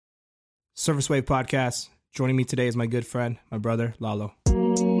Surface Wave Podcast. Joining me today is my good friend, my brother, Lalo.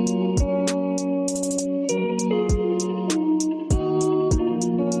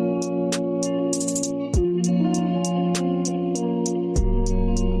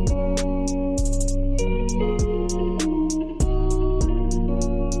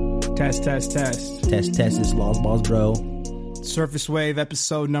 Test. Test is Lost Balls, bro. Surface Wave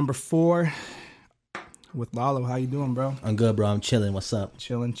episode number 4 with Lalo. How you doing, bro? I'm good, bro. I'm chilling. What's up?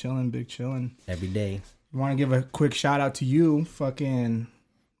 Chilling, big chilling. Every day. I want to give a quick shout out to you.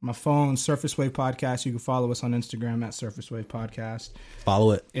 My phone, Surface Wave Podcast. You can follow us on Instagram at Surface Wave Podcast.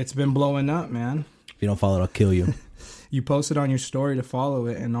 Follow it. It's been blowing up, man. If you don't follow it, I'll kill you. You posted on your story to follow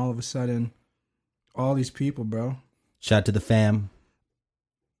it, and all of a sudden, all these people, bro. Shout out to the fam.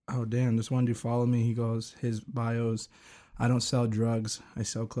 Oh, damn. This one dude followed me. He goes, his bio's, I don't sell drugs. I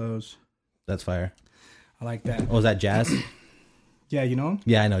sell clothes. That's fire. I like that. Oh, is that Jazz? Yeah, you know him?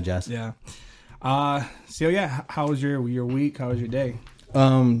 Yeah, I know Jazz. Yeah. So, yeah, how was your week? How was your day?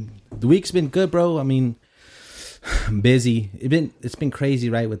 The week's been good, bro. I mean, I'm busy. It's been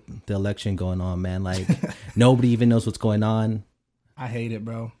crazy, right, with the election going on, man. Like, nobody even knows what's going on. I hate it,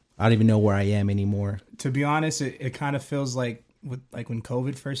 bro. I don't even know where I am anymore. To be honest, it kind of feels like when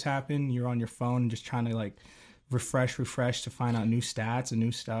COVID first happened, you're on your phone just trying to like refresh to find out new stats and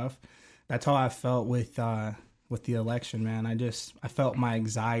new stuff. That's how I felt with the election, man. I felt my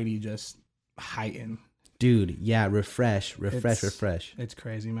anxiety just heighten. Dude, yeah, refresh. It's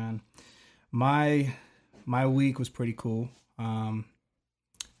crazy, man. My week was pretty cool.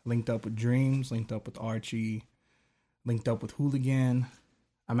 Linked up with Dreams, linked up with Archie, linked up with Hooligan.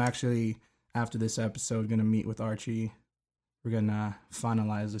 I'm actually, after this episode, going to meet with Archie. We're going to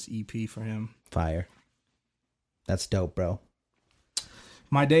finalize this EP for him. Fire. That's dope, bro.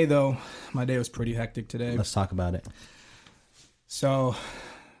 My day was pretty hectic today. Let's talk about it. So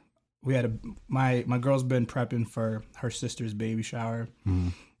we had my girl's been prepping for her sister's baby shower.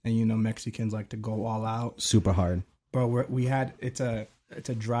 And you know, Mexicans like to go all out. Super hard. But it's a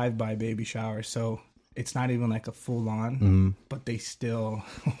drive-by baby shower, so it's not even like a full on, but they still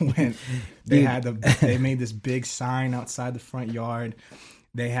went. They made this big sign outside the front yard.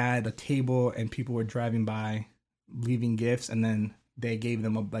 They had a table and people were driving by, leaving gifts, and then they gave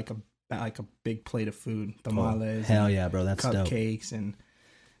them a big plate of food, tamales. Hell yeah, bro, that's cupcakes, dope. And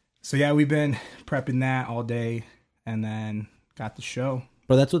so yeah, we've been prepping that all day, and then got the show.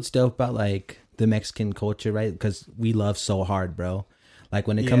 Bro, that's what's dope about like the Mexican culture, right? Because we love so hard, bro. Like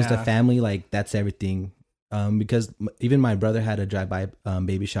when it comes to family, like that's everything. Because even my brother had a drive-by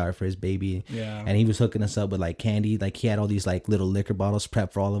baby shower for his baby. Yeah. And he was hooking us up with like candy. Like he had all these like little liquor bottles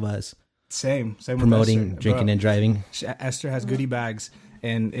prepped for all of us. Same Promoting with drinking and driving. Esther has goodie bags,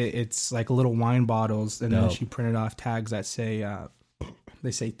 and it's like little wine bottles, and then she printed off tags that say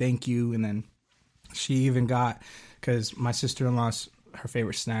they say thank you, and then she even got, because my sister-in-law's, her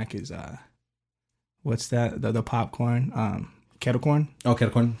favorite snack is what's that, the popcorn, kettle corn. Oh,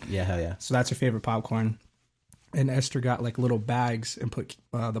 kettle corn. Yeah, hell yeah. So that's her favorite popcorn, and Esther got like little bags and put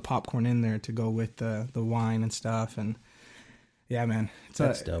the popcorn in there to go with the wine and stuff. And yeah, man,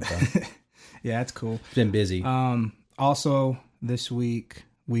 That's dope, bro. Yeah, it's cool. It's been busy. Also this week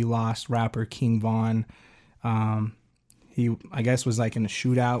we lost rapper King Von. He, I guess, was like in a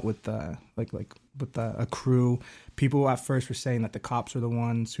shootout with a crew. People at first were saying that the cops were the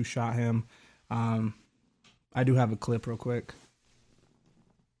ones who shot him. I do have a clip real quick.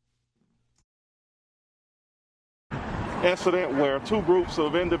 Incident where two groups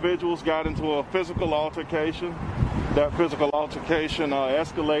of individuals got into a physical altercation. That physical altercation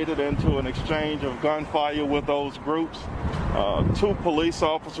escalated into an exchange of gunfire with those groups. Two police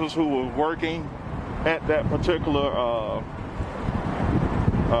officers who were working at that particular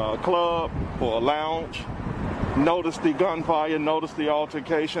club or lounge noticed the gunfire, noticed the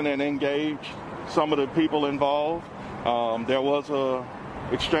altercation, and engaged some of the people involved. There was a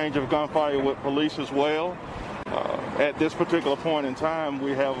exchange of gunfire with police as well. At this particular point in time,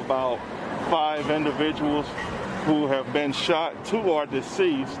 we have about 5 individuals who have been shot. 2 are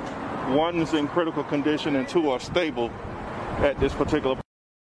deceased. 1 is in critical condition, and 2 are stable at this particular point.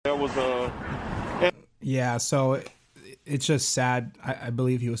 There was a... Yeah, so it's just sad. I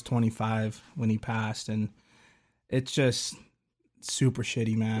believe he was 25 when he passed, and it's just super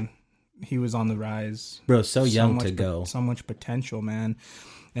shitty, man. He was on the rise. Bro, so young to go. So much potential, man.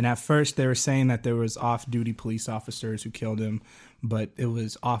 And at first they were saying that there was off-duty police officers who killed him, but it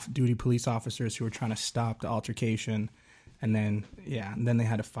was off-duty police officers who were trying to stop the altercation. And then they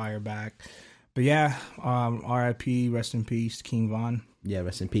had to fire back. But yeah, R.I.P., rest in peace, King Von. Yeah,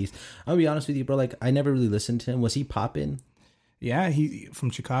 rest in peace. I'll be honest with you, bro. Like, I never really listened to him. Was he popping? Yeah, he from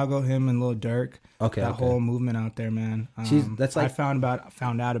Chicago. Him and Lil Durk. Okay, that whole movement out there, man. That's like I found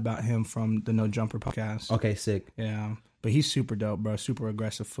out about him from the No Jumper podcast. Okay, sick. Yeah, but he's super dope, bro. Super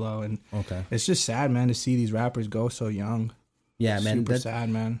aggressive flow, and okay, it's just sad, man, to see these rappers go so young. Yeah, man, super sad,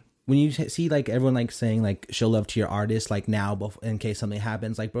 man. When you see like everyone like saying like show love to your artist like now, in case something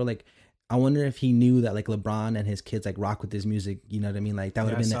happens, like bro, like I wonder if he knew that like LeBron and his kids like rock with his music. You know what I mean? Like that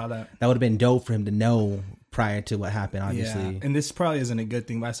would have been that would have been dope for him to know prior to what happened. Obviously, yeah. And this probably isn't a good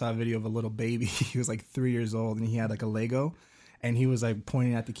thing. But I saw a video of a little baby. He was like 3 years old, and he had like a Lego, and he was like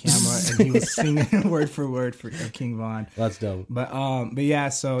pointing at the camera, and he was singing word for word for King Von. That's dope. But yeah.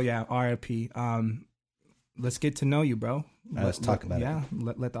 So yeah, R.I.P. Let's get to know you, bro. Let's talk about it. Yeah,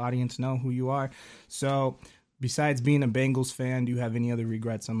 let the audience know who you are. So, besides being a Bengals fan, do you have any other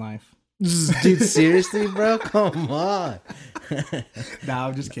regrets in life? Dude, seriously, bro? Come on. Nah,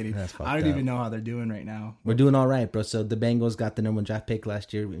 I'm just kidding. I don't even know how they're doing right now. We're doing all right, bro. So the Bengals got the #1 draft pick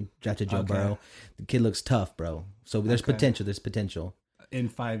last year. We drafted Joe Burrow. The kid looks tough, bro. So there's potential. There's potential. In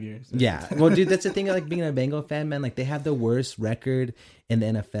 5 years. Yeah. Well, dude, that's the thing. Like being a Bengal fan, man. Like they have the worst record in the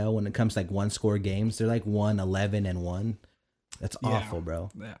NFL when it comes to like one score games. They're like 1-11-1. That's awful, bro.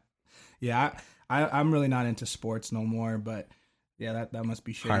 Yeah. Yeah. I'm really not into sports no more, but yeah, that must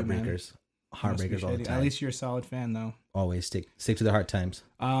be shitty. Heartbreakers. Man. Heartbreakers all the time. At least you're a solid fan though. Always stick to the hard times.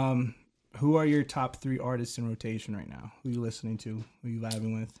 Who are your top 3 artists in rotation right now? Who are you listening to? Who are you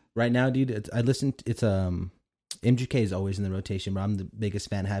vibing with? Right now, dude, it's MGK is always in the rotation, but I'm the biggest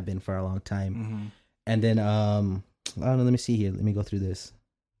fan, have been for a long time. Mm-hmm. And then I don't know, let me see here. Let me go through this.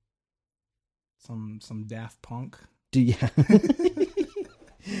 Some Daft Punk. Yeah.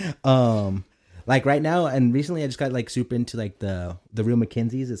 Like right now and recently I just got like super into like the Real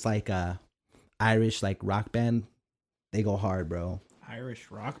McKenzies. It's like Irish like rock band. They go hard, bro. Irish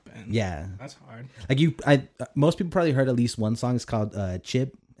rock band. Yeah. That's hard. Like most people probably heard at least one song. It's called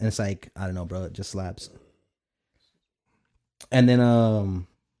Chip, and it's like, I don't know, bro, it just slaps. And then I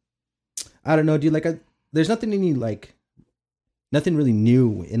don't know, dude, like there's nothing really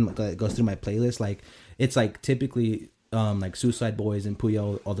new in that goes through my playlist. Like it's like typically like Suicide Boys and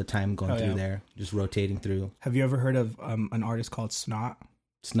Puyo all the time going through there, just rotating through. Have you ever heard of an artist called Snot?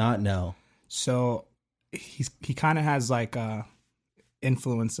 Snot, no. So he kind of has like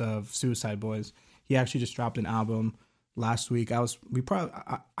influence of Suicide Boys. He actually just dropped an album last week. I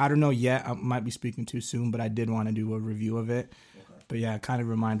don't know yet. I might be speaking too soon, but I did want to do a review of it. Okay. But yeah, it kind of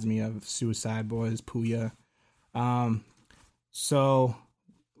reminds me of Suicide Boys, Puya. So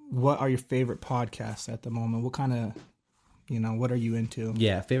what are your favorite podcasts at the moment? What kind of, what are you into?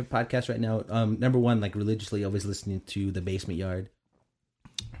 Yeah, favorite podcast right now. Number one, like religiously always listening to The Basement Yard.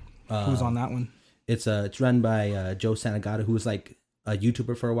 Who's on that one? It's run by Joe Santagata, who was like a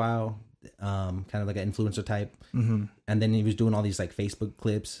YouTuber for a while, kind of like an influencer type. Mm-hmm. And then he was doing all these like Facebook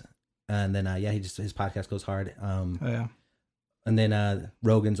clips, and then his podcast goes hard. And then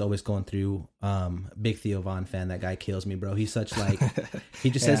Rogan's always going through. Big Theo Von fan. That guy kills me, bro. He's such like he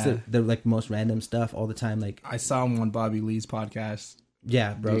just says the like most random stuff all the time. Like I saw him on Bobby Lee's podcast.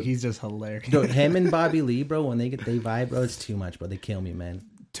 Yeah, bro. Dude, he's just hilarious. Bro, him and Bobby Lee, bro, when they vibe, bro, it's too much, bro. They kill me, man.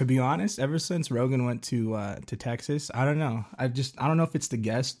 To be honest, ever since Rogan went to Texas, I don't know. I don't know if it's the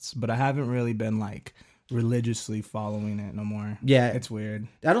guests, but I haven't really been like religiously following it no more. Yeah, it's weird.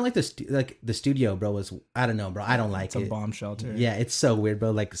 I don't like the studio, bro. I don't know, bro. I don't like it. It's a bomb shelter. Yeah, it's so weird,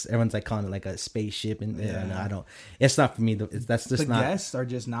 bro. Like everyone's like calling it like a spaceship, and I don't. It's not for me. That's just not. The guests are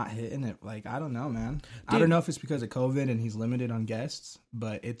just not hitting it. Like I don't know, man. Dude, I don't know if it's because of COVID and he's limited on guests,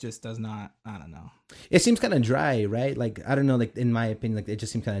 but it just does not. I don't know. It seems kind of dry, right? Like I don't know. Like in my opinion, like it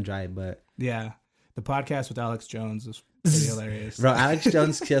just seems kind of dry. But yeah, the podcast with Alex Jones is pretty hilarious, bro. Alex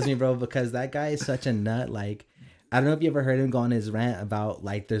Jones kills me, bro, because that guy is such a nut. Like I don't know if you ever heard him go on his rant about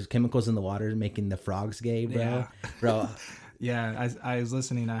like there's chemicals in the water making the frogs gay, bro. Yeah. Bro. Yeah, I was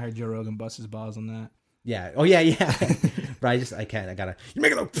listening. I heard Joe Rogan bust his balls on that. Yeah. Oh yeah. Bro, I gotta. You're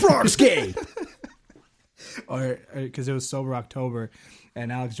making the frogs gay. or because it was Sober October,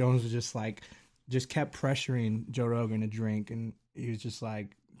 and Alex Jones was just kept pressuring Joe Rogan to drink, and he was just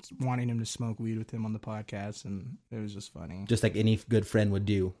like wanting him to smoke weed with him on the podcast, and it was just funny. Just like any good friend would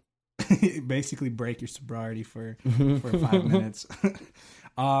do. Basically break your sobriety for 5 minutes.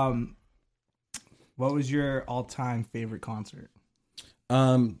 What was your all-time favorite concert?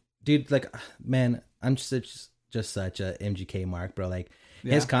 Dude, like, man, I'm just such a MGK mark, bro. Like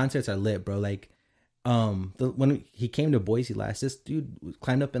his concerts are lit, bro. Like when he came to Boise last, this dude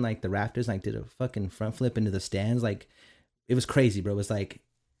climbed up in like the rafters and like did a fucking front flip into the stands. Like it was crazy, bro. It was like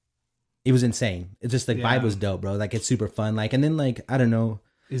it was insane. It's just like vibe was dope, bro. Like it's super fun. Like, and then like I don't know,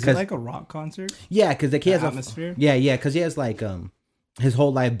 Is it like a rock concert? Yeah, because like he has atmosphere. Yeah, because he has like his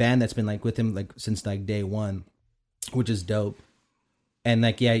whole live band that's been like with him like since like day one, which is dope. And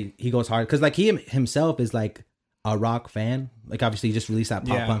like he goes hard because like he himself is like a rock fan. Like obviously he just released that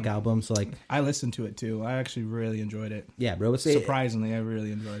pop punk album, so like I listened to it too. I actually really enjoyed it. Yeah, bro. Surprisingly, I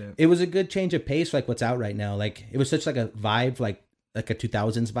really enjoyed it. It was a good change of pace for like what's out right now. Like it was such like a vibe, like a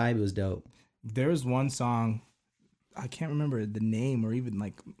 2000s vibe. It was dope. There was one song, I can't remember the name or even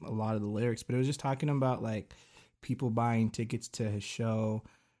like a lot of the lyrics, but it was just talking about like people buying tickets to his show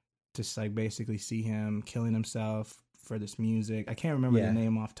to like basically see him killing himself for this music. I can't remember the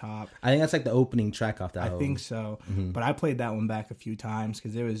name off top. I think that's like the opening track off that album. I think so. Mm-hmm. But I played that one back a few times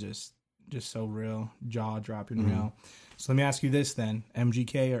because it was just so real, jaw dropping real. So let me ask you this then: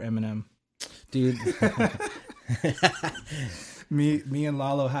 MGK or Eminem? Dude, me and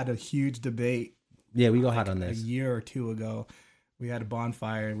Lalo had a huge debate. Yeah, we go hot on this. A year or two ago, we had a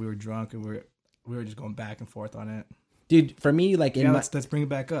bonfire and we were drunk and we were just going back and forth on it. Dude, for me, like let's bring it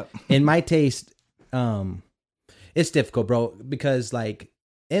back up. In my taste, it's difficult, bro, because like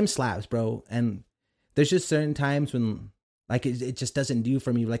M slaps, bro, and there's just certain times when like it just doesn't do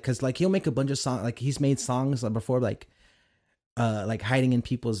for me, like because like he'll make a bunch of songs, like he's made songs before, like hiding in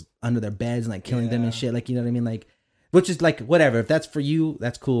people's under their beds and like killing them and shit, like you know what I mean, like which is like whatever. If that's for you,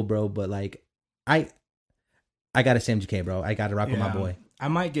 that's cool, bro. But like I gotta say MGK, bro. I gotta rock with my boy. I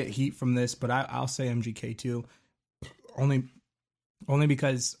might get heat from this, but I'll say MGK too, only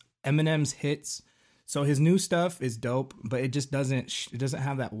because Eminem's hits. So his new stuff is dope, but it just doesn't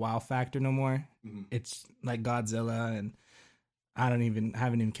have that wow factor no more. Mm-hmm. It's like Godzilla, and I haven't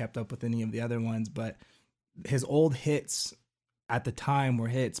even kept up with any of the other ones. But his old hits at the time were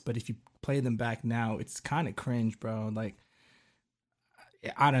hits, but if you play them back now, it's kind of cringe, bro. Like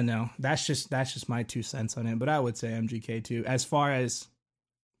I don't know. That's just my 2 cents on it. But I would say MGK too. As far as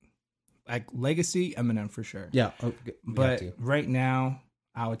like legacy, Eminem for sure. Yeah, but right now,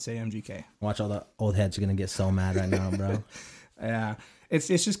 I would say MGK. Watch, all the old heads are gonna get so mad right now, bro. Yeah, it's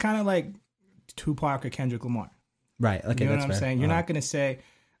just kind of like Tupac or Kendrick Lamar, right? Okay, you know that's what I'm fair. saying. You're not gonna say,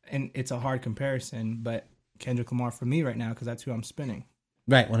 and it's a hard comparison, but Kendrick Lamar for me right now because that's who I'm spinning.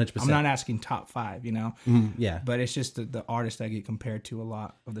 Right, 100%. I'm not asking top 5, you know. Yeah, but it's just the artist I get compared to a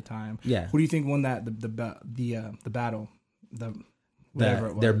lot of the time. Yeah. Who do you think won that the battle? Whatever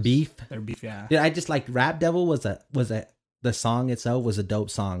it was. Their beef. Yeah. Yeah, I just like Rap Devil was the song itself was a dope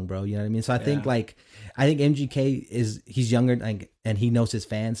song, bro. You know what I mean? So I think MGK he's younger, like, and he knows his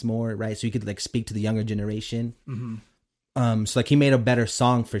fans more, right? So he could like speak to the younger generation. Mm-hmm. So like he made a better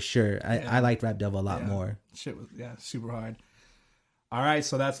song for sure. I liked Rap Devil a lot more. Shit was super hard. All right,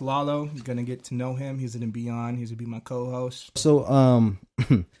 so that's Lalo. You're gonna get to know him. He's gonna be on. He's gonna be my co-host. So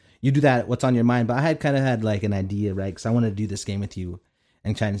you do that. What's on your mind? But I had kind of had like an idea, right? Because I wanted to do this game with you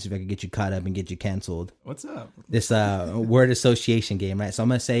and trying to see if I could get you caught up and get you canceled. What's up? This word association game, right? So I'm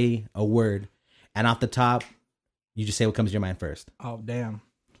gonna say a word, and off the top, you just say what comes to your mind first. Oh damn!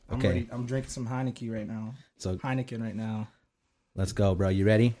 Okay, I'm drinking some Heineken right now. Let's go, bro. You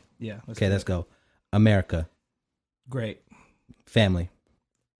ready? Yeah. Let's go. America. Great. Family.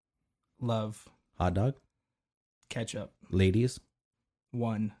 Love. Hot dog. Ketchup. Ladies.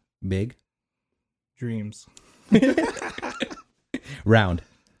 One. Big. Dreams. Round.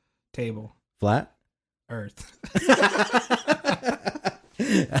 Table. Flat. Earth.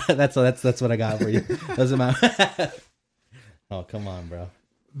 That's what I got for you. Doesn't matter. Oh, come on, bro.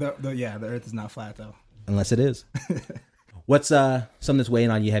 The Earth is not flat though. Unless it is. What's something that's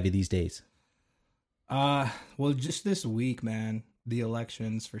weighing on you heavy these days? Well, just this week, man, the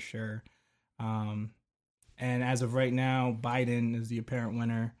elections for sure. And as of right now, Biden is the apparent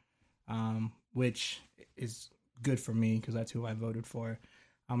winner, which is good for me because that's who I voted for.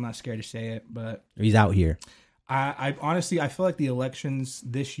 I'm not scared to say it, but he's out here. I honestly, I feel like the elections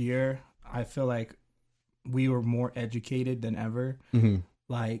this year, I feel like we were more educated than ever. Mm-hmm.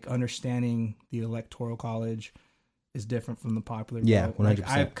 Like understanding the Electoral College is different from the popular vote. Yeah, 100%. Like,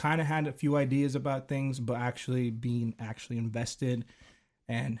 I've kind of had a few ideas about things, but being invested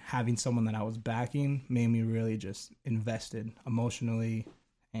and having someone that I was backing made me really just invested emotionally,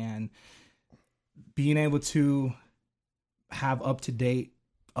 and being able to have up-to-date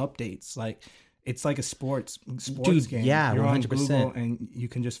updates. Like it's like a sports game. Yeah, you're 100%. on Google and you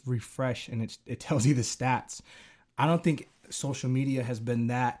can just refresh and it tells you the stats. I don't think social media has been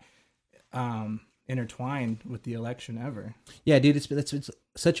that intertwined with the election ever. Yeah, dude, it's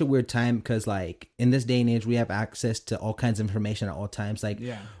such a weird time because like in this day and age we have access to all kinds of information at all times. Like,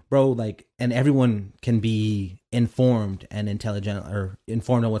 bro, like, and everyone can be informed and intelligent or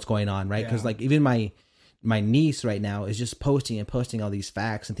informed on what's going on, right? Because like even my my niece right now is just posting all these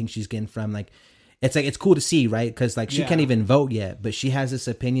facts and things she's getting from like it's cool to see, right? Because like she can't even vote yet, but she has this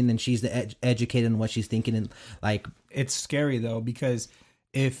opinion and she's educated in what she's thinking, and like it's scary though, because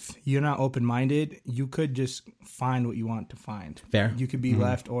if you're not open-minded, you could just find what you want to find. Fair. You could be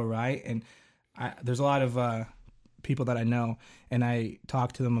left or right, and there's a lot of people that I know, and I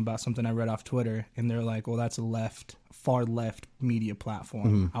talk to them about something I read off Twitter, and they're like, well, that's a far left media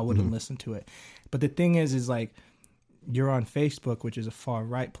platform. I wouldn't listen to it. But the thing is like, you're on Facebook, which is a far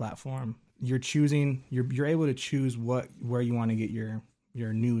right platform. You're able to choose where you want to get your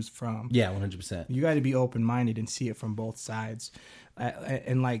news from. Yeah, 100%. You got to be open-minded and see it from both sides.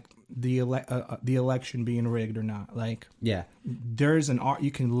 And like the election being rigged or not, like there's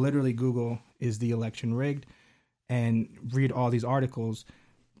you can literally Google, is the election rigged, and read all these articles.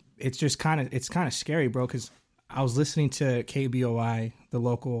 It's kind of scary, bro, because I was listening to KBOI, the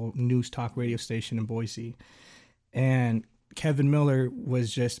local news talk radio station in Boise, and Kevin Miller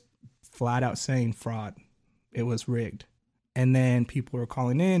was just flat out saying fraud. It was rigged. And then people were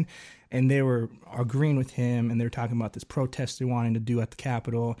calling in and they were agreeing with him, and they were talking about this protest they're wanting to do at the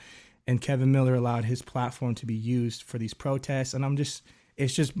Capitol. And Kevin Miller allowed his platform to be used for these protests. And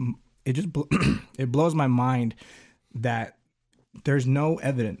it blows my mind that there's no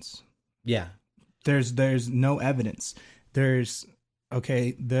evidence. Yeah. There's no evidence. There was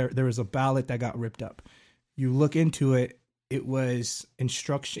a ballot that got ripped up. You look into it, it was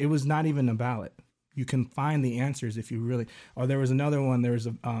instruction. It was not even a ballot. You can find the answers if you really. Or there was another one. There was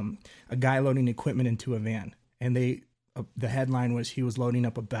a guy loading equipment into a van, and the headline was he was loading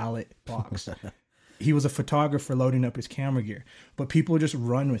up a ballot box. He was a photographer loading up his camera gear, but people just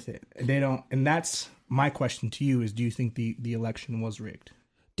run with it. They don't. And that's my question to you: is do you think the election was rigged?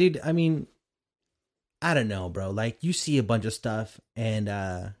 Dude, I mean, I don't know, bro. Like, you see a bunch of stuff, and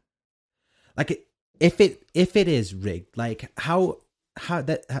like if it is rigged, like how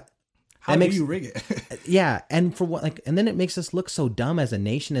do you rig it? Yeah, and for what, like, and then it makes us look so dumb as a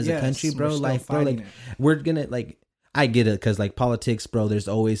nation, as a country, bro. Like, we're gonna, like, I get it, because like politics, bro.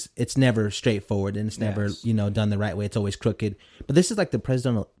 It's never straightforward, and it's never done the right way. It's always crooked. But this is like the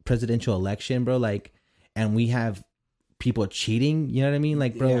presidential election, bro. Like, and we have people cheating. You know what I mean?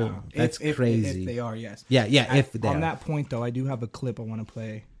 Like, bro, that's crazy. If they are, yes. Yeah. On that point, though, I do have a clip I want to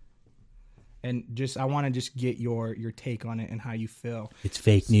play. And I want to get your take on it and how you feel. It's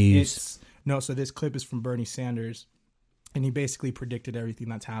fake news. So this clip is from Bernie Sanders, and he basically predicted everything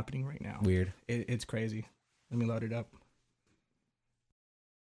that's happening right now. Weird. It's crazy. Let me load it up.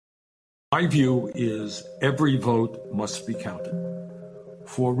 My view is every vote must be counted.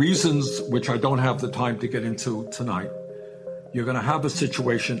 For reasons which I don't have the time to get into tonight, you're going to have a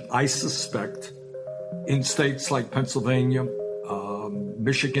situation, I suspect, in states like Pennsylvania,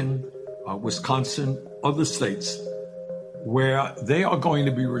 Michigan, Wisconsin, other states, where they are going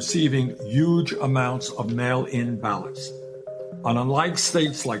to be receiving huge amounts of mail-in ballots. And unlike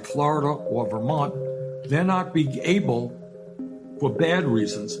states like Florida or Vermont, they're not being able, for bad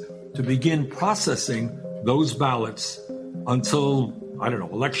reasons, to begin processing those ballots until, I don't know,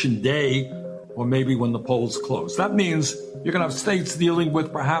 election day, or maybe when the polls close. That means you're going to have states dealing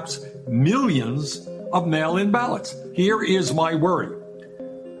with perhaps millions of mail-in ballots. Here is my worry.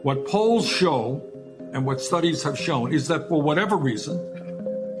 What polls show and what studies have shown is that for whatever reason,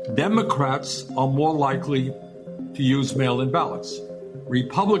 Democrats are more likely to use mail-in ballots.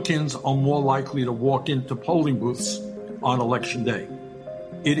 Republicans are more likely to walk into polling booths on election day.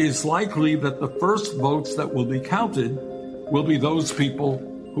 It is likely that the first votes that will be counted will be those people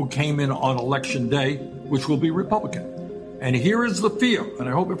who came in on election day, which will be Republican. And here is the fear, and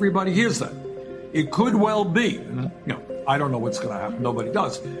I hope everybody hears that. It could well be, I don't know what's going to happen, nobody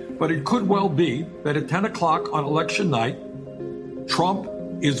does, but it could well be that at 10 o'clock on election night, Trump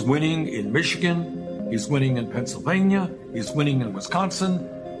is winning in Michigan, he's winning in Pennsylvania, he's winning in Wisconsin,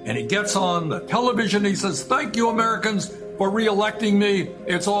 and he gets on the television, he says, "Thank you, Americans, for re-electing me.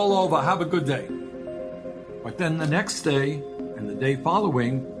 It's all over. Have a good day." But then the next day and the day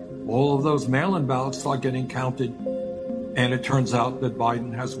following, all of those mail-in ballots start getting counted, and it turns out that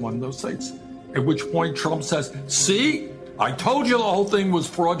Biden has won those states. At which point Trump says, "See, I told you the whole thing was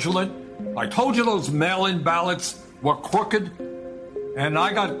fraudulent. I told you those mail-in ballots were crooked. And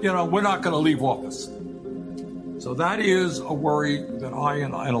we're not going to leave office." So that is a worry that I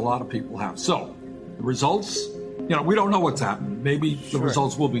and a lot of people have. So the results, we don't know what's happened. Maybe the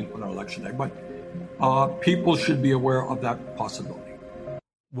results will be on election day, but people should be aware of that possibility.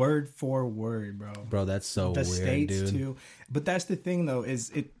 Word for word, bro. Bro, that's so the weird, states dude. Too. But that's the thing, though,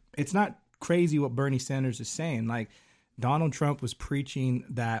 is it's not crazy what Bernie Sanders is saying. Like, Donald Trump was preaching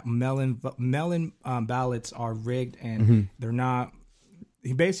that mail-in ballots are rigged and they're not.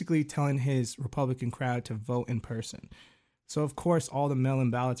 He basically telling his Republican crowd to vote in person. So of course, all the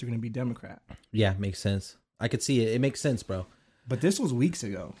mail-in ballots are going to be Democrat. Yeah, makes sense. I could see it. It makes sense, bro. But this was weeks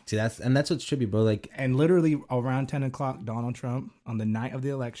ago. See, that's what it should be, bro. Like, and literally around 10 o'clock, Donald Trump on the night of the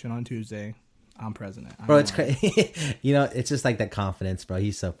election on Tuesday, I'm president. Bro, it's crazy. You know, it's just like that confidence, bro.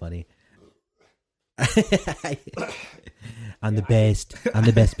 He's so funny. I'm the best. I'm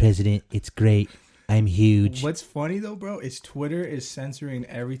the best president. It's great. I'm huge. What's funny though, bro, is Twitter is censoring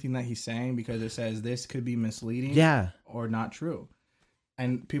everything that he's saying because it says this could be misleading, or not true.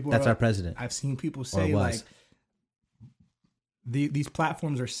 And people that's are, our president. I've seen people say like these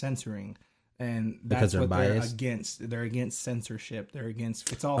platforms are censoring, and that's what they're against. They're against censorship. They're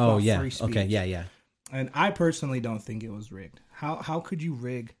against. It's all about free speech. Okay, yeah. And I personally don't think it was rigged. How could you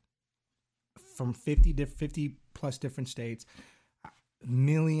rig from 50 plus different states,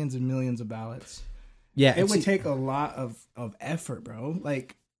 millions and millions of ballots? Yeah, it would take a lot of effort, bro.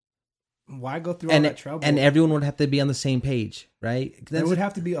 Like, why go through all that trouble? And everyone would have to be on the same page, right? There would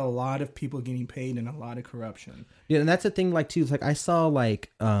have to be a lot of people getting paid and a lot of corruption. Yeah, and that's the thing, like, too. Like, I saw, like,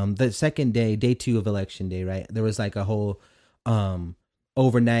 the second day, day 2 of election day, right? There was, like, a whole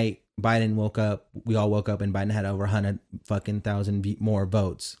overnight, Biden woke up, we all woke up, and Biden had over 100,000 more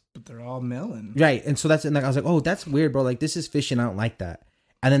votes. But they're all mail-in. Right, and so that's, and like, I was like, oh, that's weird, bro. Like, this is fishing. I don't like that.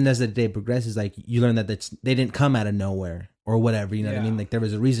 And then as the day progresses, like, you learn that they didn't come out of nowhere or whatever. You know what I mean? Like, there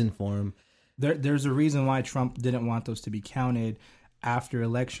was a reason for them. There's a reason why Trump didn't want those to be counted after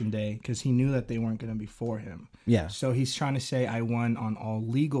Election Day, because he knew that they weren't going to be for him. Yeah. So he's trying to say, I won on all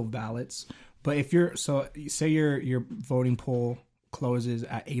legal ballots. But if say your voting poll closes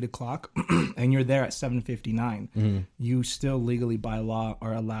at 8 o'clock and you're there at 7:59, you still legally by law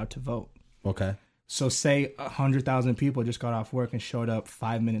are allowed to vote. Okay. So say 100,000 people just got off work and showed up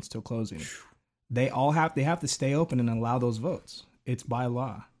 5 minutes till closing. They have to stay open and allow those votes. It's by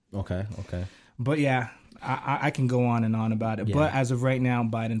law. Okay. But yeah, I can go on and on about it. Yeah. But as of right now,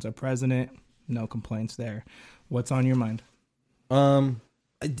 Biden's our president. No complaints there. What's on your mind?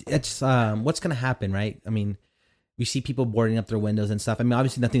 It's what's gonna happen, right? I mean, we see people boarding up their windows and stuff. I mean,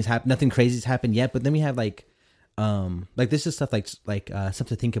 obviously nothing crazy's happened yet. But then we have like this is stuff like stuff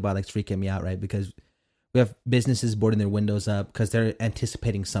to think about. Like, it's freaking me out, right? Because we have businesses boarding their windows up because they're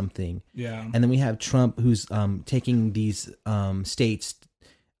anticipating something. Yeah. And then we have Trump, who's taking these states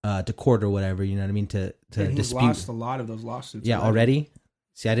to court or whatever. You know what I mean? To dispute. Lost a lot of those lawsuits. Yeah, already.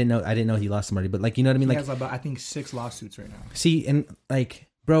 See, I didn't know he lost them already. But like, you know what I mean? He like, has about, I think, 6 lawsuits right now. See, and like,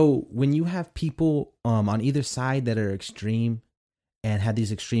 bro, when you have people on either side that are extreme and have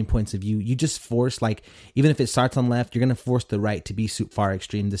these extreme points of view, you just force, like, even if it starts on left, you're going to force the right to be far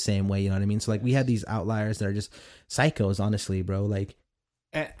extreme the same way, you know what I mean? So, like, we have these outliers that are just psychos, honestly, bro. Like,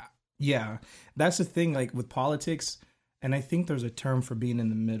 yeah, that's the thing, like, with politics, and I think there's a term for being in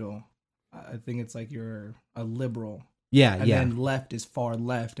the middle. I think it's like you're a liberal. Yeah, and then left is far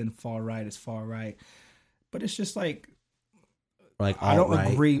left and far right is far right. But it's just like I don't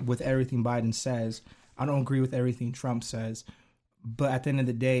agree with everything Biden says. I don't agree with everything Trump says. But at the end of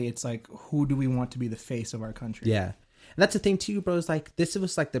the day, it's like, who do we want to be the face of our country? Yeah. And that's the thing too, bro. Is like, this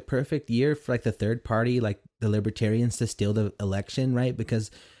was like the perfect year for like the third party, like the libertarians, to steal the election, right?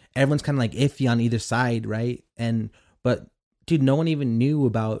 Because everyone's kind of like iffy on either side, right? But dude, no one even knew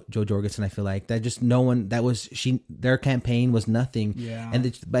about Jo Jorgensen. I feel like that just no one. That was their campaign was nothing. Yeah.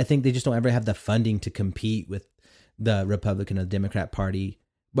 And I think they just don't ever have the funding to compete with the Republican or the Democrat Party.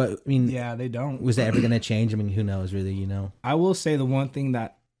 But I mean, yeah, they don't. Was that ever going to change? I mean, who knows, really? You know. I will say the one thing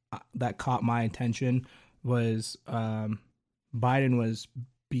that caught my attention was Biden was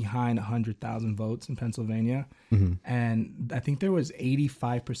behind 100,000 votes in Pennsylvania, and I think there was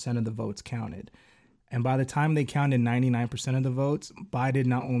 85% of the votes counted. And by the time they counted 99% of the votes, Biden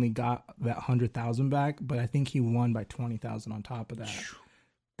not only got that 100,000 back, but I think he won by 20,000 on top of that.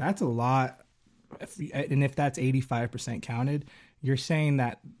 That's a lot. And if that's 85% counted, you're saying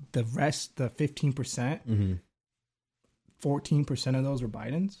that the rest, the 15%, 14% of those were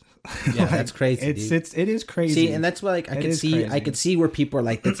Biden's. Yeah, that's crazy. It is crazy. See, and that's why, like, I could see where people are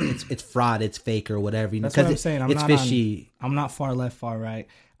like, it's fraud, it's fake or whatever. You know, that's what I'm saying. It's fishy. I'm not far left, far right.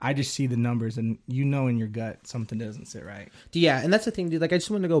 I just see the numbers, and you know in your gut something doesn't sit right. Yeah, and that's the thing, dude. Like, I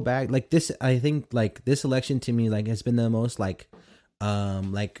just want to go back. Like, this, I think, like, this election to me, like, has been the most like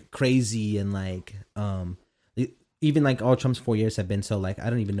crazy and like even like all Trump's 4 years have been so, like,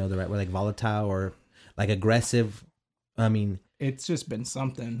 I don't even know the right word, like volatile or like aggressive. I mean, it's just been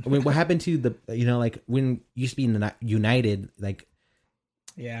something. I mean, what happened to the, you know, like when you used to be united, like,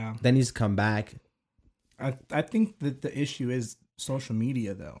 yeah, then he's come back. I think that the issue is social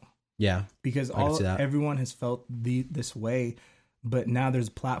media, though. Yeah, because everyone has felt this way, but now there's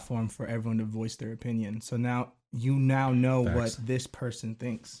a platform for everyone to voice their opinion. So now you know what this person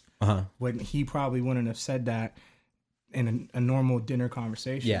thinks. When he probably wouldn't have said that in a normal dinner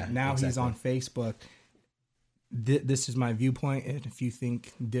conversation. Yeah, now he's on Facebook. This is my viewpoint, and if you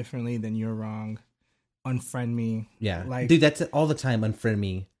think differently, then you're wrong. Unfriend me. Yeah, like, dude, that's all the time. Unfriend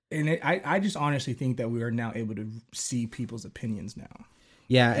me. And I just honestly think that we are now able to see people's opinions now.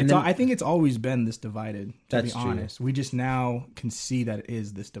 Yeah, and I think it's always been this divided, to be honest. True. We just now can see that it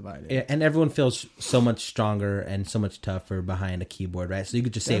is this divided. Yeah, and everyone feels so much stronger and so much tougher behind a keyboard, right? So you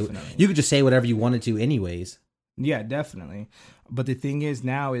could just say whatever you wanted to anyways. Yeah, definitely. But the thing is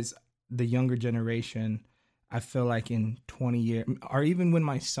now is the younger generation, I feel like in 20 years, or even when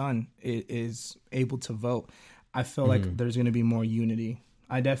my son is able to vote, I feel like there's going to be more unity.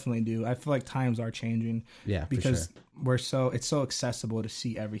 I definitely do. I feel like times are changing. Yeah, because it's so accessible to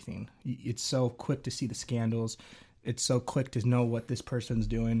see everything. It's so quick to see the scandals. It's so quick to know what this person's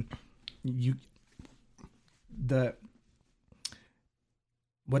doing.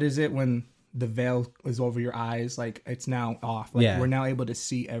 What is it when the veil is over your eyes? Like, it's now off. Like, we're now able to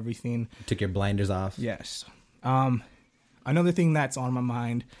see everything. You took your blinders off. Yes. Another thing that's on my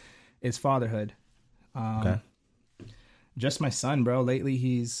mind is fatherhood. Okay. Just my son, bro. Lately,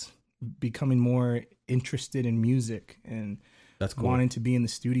 he's becoming more interested in music and that's cool. Wanting to be in the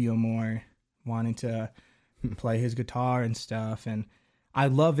studio more, wanting to play his guitar and stuff. And I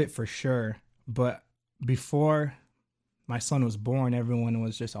love it for sure. But before my son was born, everyone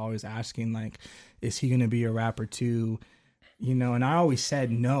was just always asking, like, is he going to be a rapper too? You know, and I always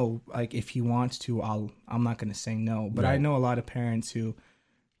said no. Like, if he wants to, I'm not going to say no. But right. I know a lot of parents who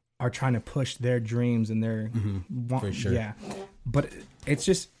are trying to push their dreams and their for sure. Yeah. But it's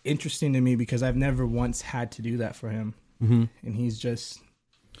just interesting to me because I've never once had to do that for him. And he's just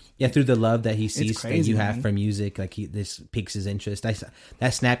through the love that he sees crazy, that you have for music, like this piques his interest.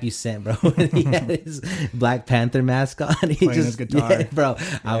 That snap you sent, bro, when he had his Black Panther mask on, he playing his guitar. Bro,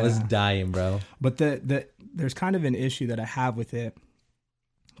 I was dying, bro. But there's kind of an issue that I have with it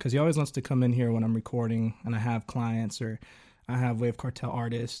because he always wants to come in here when I'm recording and I have clients or I have Wave Cartel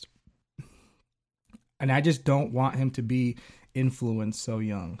artists. And I just don't want him to be influenced so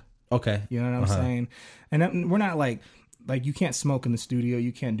young. Okay. You know what I'm saying? And we're not like you can't smoke in the studio,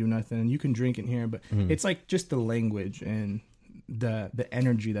 you can't do nothing, you can drink in here, but it's like just the language and the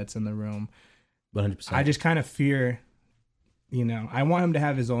energy that's in the room. 100%. I just kind of fear, you know, I want him to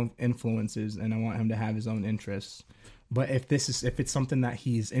have his own influences and I want him to have his own interests. But if it's something that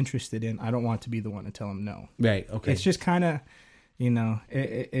he's interested in, I don't want to be the one to tell him no. Right. Okay. It's just kind of, you know,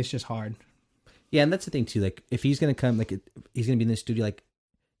 it's just hard. Yeah, and that's the thing too. Like, if he's gonna come, like, he's gonna be in the studio, like,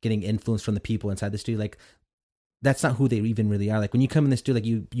 getting influence from the people inside the studio. Like, that's not who they even really are. Like, when you come in the studio,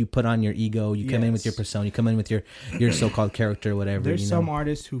 like, you put on your ego, you come in with your persona, you come in with your so-called character, or whatever. There's some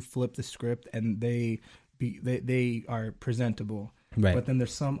artists who flip the script and they are presentable, right? But then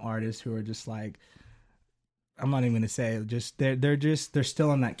there's some artists who are just like, I'm not even gonna say, just they're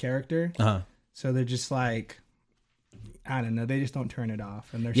still in that character. So they're just like, I don't know. They just don't turn it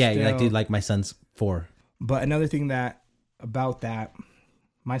off, and they're you're like, dude, like my son's 4. But another thing about that,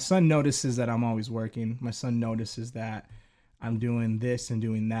 my son notices that I'm always working. My son notices that I'm doing this and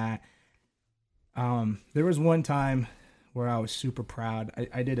doing that. There was one time where I was super proud.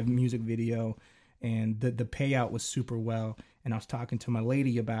 I did a music video, and the payout was super well. And I was talking to my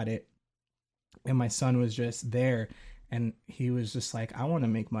lady about it, and my son was just there, and he was just like, "I want to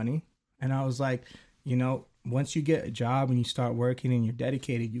make money," and I was like, you know, once you get a job and you start working and you're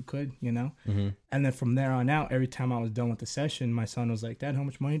dedicated, you could, you know? And then from there on out, every time I was done with the session, my son was like, "Dad, how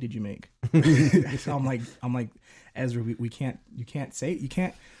much money did you make?" So I'm like, Ezra, you can't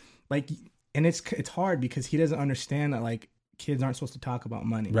like, and it's hard because he doesn't understand that, like, kids aren't supposed to talk about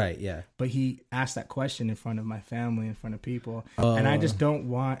money. Right. Yeah. But he asked that question in front of my family, in front of people. And I just don't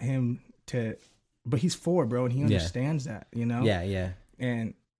want him to, but he's 4, bro. And he understands that, you know? Yeah. Yeah.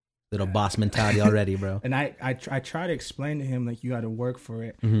 And little boss mentality already, bro. And I try to explain to him, like, you got to work for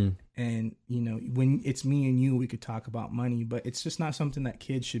it. And, you know, when it's me and you, we could talk about money, but it's just not something that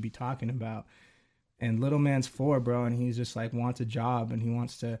kids should be talking about. And little man's 4, bro. And he's just like, wants a job and he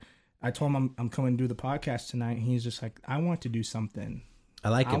wants to, I told him I'm coming to do the podcast tonight. And he's just like, I want to do something. I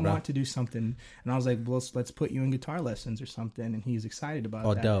like it, bro. I want to do something. And I was like, well, let's put you in guitar lessons or something. And he's excited about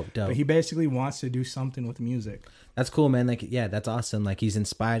that. Oh, dope. But he basically wants to do something with music. That's cool, man. Like, yeah, that's awesome. Like, he's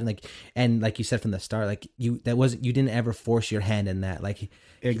inspired. Like, and like you said from the start, like you didn't ever force your hand in that. Like,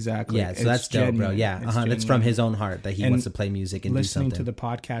 exactly. Yeah. So that's dope, bro. Yeah. That's from his own heart that he wants to play music and do something. Listening to the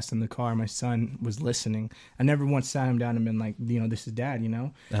podcast in the car, my son was listening. I never once sat him down and been like, this is Dad,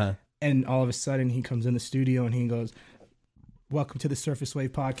 And all of a sudden he comes in the studio and he goes, welcome to the Surface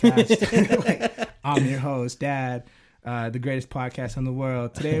Wave podcast. Like, I'm your host, Dad, the greatest podcast in the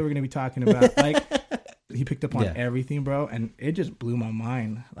world. Today we're going to be talking about, like, he picked up on everything, bro. And it just blew my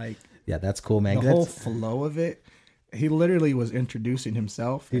mind. Like, yeah, that's cool, man. The whole flow of it. He literally was introducing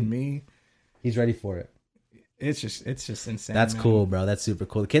himself and me. He's ready for it. It's just insane. That's cool, bro. That's super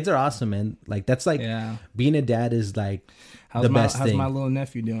cool. The kids are awesome, man. Like, that's like, being a dad is like the best thing. How's my little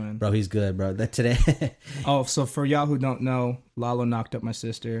nephew doing? Bro, he's good, bro. That today. Oh, so for y'all who don't know, Lalo knocked up my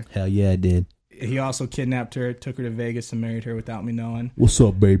sister. Hell yeah, I did. He also kidnapped her, took her to Vegas, and married her without me knowing. What's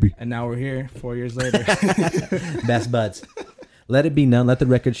up, baby? And now we're here 4 years later. Best buds. Let it be known, let the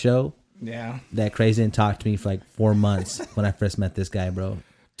record show. Yeah. That Crazy didn't talk to me for like 4 months when I first met this guy, bro.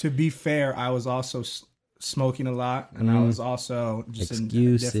 To be fair, I was also smoking a lot, and I was also just in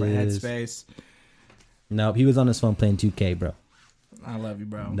a different headspace. Nope, he was on his phone playing 2K, bro. I love you,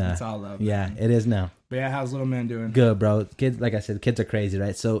 bro. Nah. It's all love. Yeah, man. It is now. But yeah, how's little man doing? Good, bro. Kids, like I said, kids are crazy,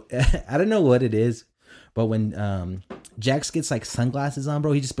 right? So I don't know what it is, but when Jax gets like sunglasses on,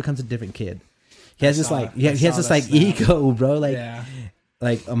 bro, he just becomes a different kid. He has this ego, bro. Like,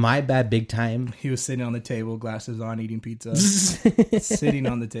 like my bad, big time. He was sitting on the table, glasses on, eating pizza, sitting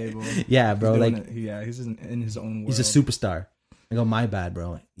on the table. Yeah, bro. He's in his own world. He's a superstar. I go, my bad,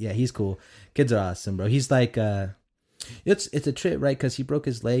 bro. Yeah, he's cool. Kids are awesome, bro. He's like, it's a trip, right? Because he broke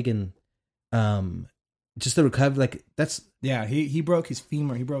his leg and just the recovery, like that's he broke his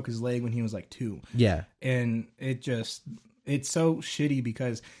femur. He broke his leg when he was like 2. Yeah, and it's so shitty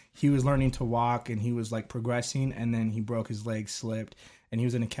because he was learning to walk and he was like progressing, and then he broke his leg, slipped. And he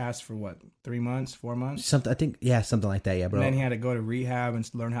was in a cast for what, 3 months, 4 months? Something like that, yeah, bro. And then he had to go to rehab and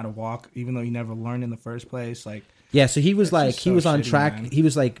learn how to walk, even though he never learned in the first place. Like, yeah, so he was like, he was on track. Man. He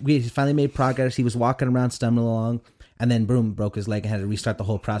was like, we finally made progress. He was walking around, stumbling along, and then boom, broke his leg and had to restart the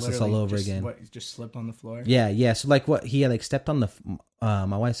whole process all over again. What, just slipped on the floor? Yeah. So like, what he had like stepped on the my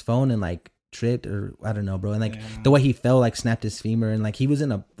wife's phone and like tripped, or I don't know, bro. And like the way he fell, like snapped his femur, and like he was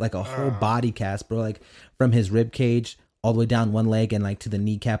in a whole body cast, bro. Like from his rib cage all the way down one leg and like to the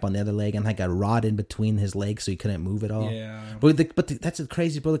kneecap on the other leg, and like a rod in between his legs so he couldn't move at all. Yeah. But that's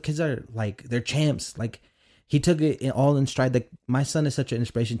crazy, bro. The kids are like, they're champs. Like, he took it all in stride. Like, my son is such an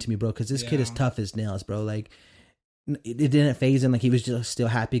inspiration to me, bro, because this kid is tough as nails, bro. Like, it didn't faze him. Like, he was just still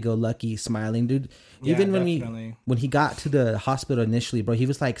happy-go-lucky, smiling, dude. Even when he got to the hospital initially, bro, he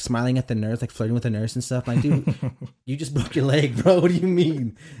was like smiling at the nurse, like flirting with the nurse and stuff. Like, dude, you just broke your leg, bro. What do you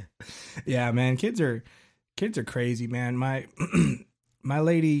mean? Yeah, man. Kids are crazy, man. My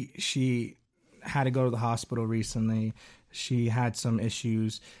lady, she had to go to the hospital recently. She had some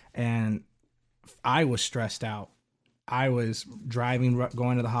issues, and I was stressed out. I was driving,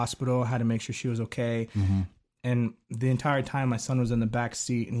 going to the hospital, had to make sure she was okay. Mm-hmm. And the entire time, my son was in the back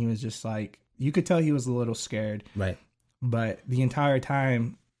seat, and he was just like, you could tell he was a little scared. Right. But the entire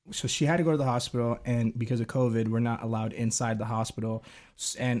time, so she had to go to the hospital, and because of COVID, we're not allowed inside the hospital.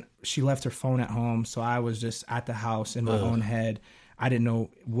 And she left her phone at home, so I was just at the house in my own head. I didn't know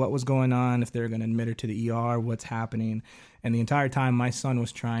what was going on, if they were going to admit her to the ER, what's happening. And the entire time, my son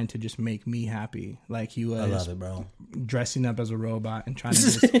was trying to just make me happy. Like, he was I love it, bro. Dressing up as a robot and trying to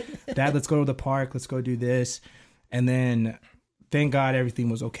just, Dad, let's go to the park. Let's go do this. And then, thank God, everything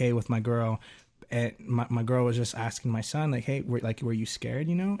was okay with my girl. And my girl was just asking my son, like, hey, were you scared,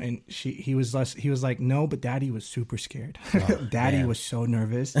 And he was like, no, but Daddy was super scared. Oh, Daddy was so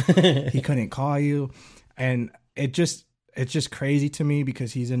nervous. He couldn't call you. And it's just crazy to me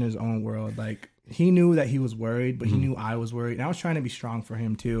because he's in his own world. Like, he knew that he was worried, but he knew I was worried. And I was trying to be strong for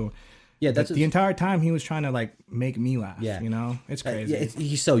him too. Yeah, that's the entire time he was trying to like make me laugh. Yeah, it's crazy.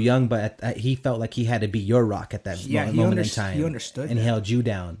 He's so young, but he felt like he had to be your rock at that moment in time. He understood, and he held you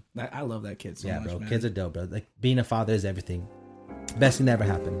down. I love that kid so much. Yeah, bro, man. Kids are dope, bro. Like, being a father is everything. Best thing that ever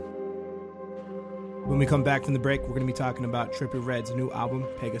happened. When we come back from the break, we're going to be talking about Trippie Redd's new album,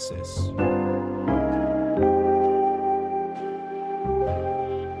 Pegasus.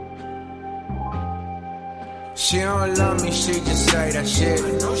 She don't love me, she just say that shit.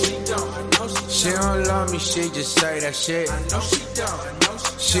 I know she don't. She don't love me, she just say that shit. I know she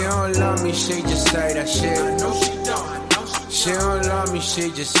don't. She don't love me, she just say that shit. I know she don't. She don't love me,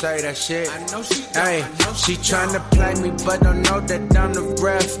 she just say that shit. Hey, she tryna play me, but don't know that I'm the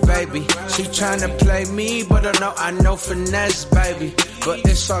ref, baby. She tryna play me, but don't know I know finesse, baby. But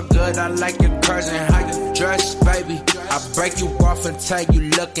it's all good, I like your curves and how you dress, baby. I break you off and tell you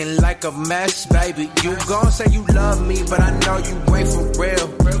looking like a mess, baby. You gon' say you love me, but I know you ain't for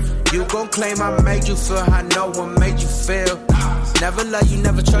real. You gon' claim I made you feel how no one made you feel. Never love you,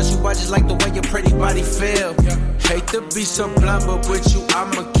 never trust you, I just like the way your pretty body feel. Hate to be so blunt, but with you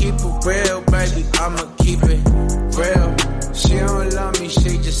I'ma keep it real, baby. I'ma keep it real. She don't love me,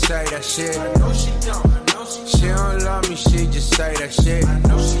 she just say that shit. I know she don't. She don't love me, she just say that shit. I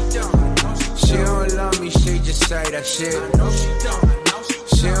know she don't. She don't love me, she just say that shit. I know she don't.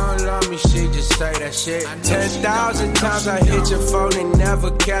 She don't love me, she just say that shit. 10,000 times I hit your phone and never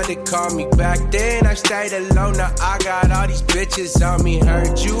cared to call me back. Then I stayed alone, now I got all these bitches on me.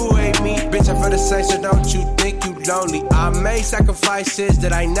 Heard you hate me, bitch, I feel the same, so don't you think you lonely. I made sacrifices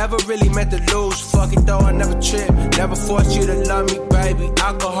that I never really meant to lose. Fuck it though, I never tripped, never forced you to love me, baby.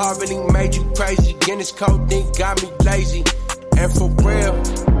 Alcohol really made you crazy, Guinness codeine got me lazy. And for real,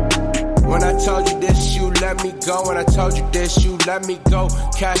 when I told you this, you let me go. When I told you this, you let me go.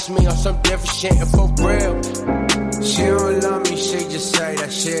 Catch me on some different shit, and for real. She don't love me, she just say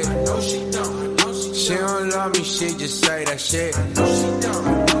that shit. I know she don't. She don't love me, she just say that shit. I know she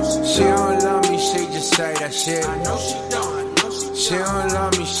don't. She don't love me, she just say that shit. I know she don't. She don't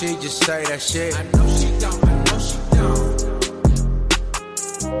love me, she just say that shit. I know she don't. I know she don't.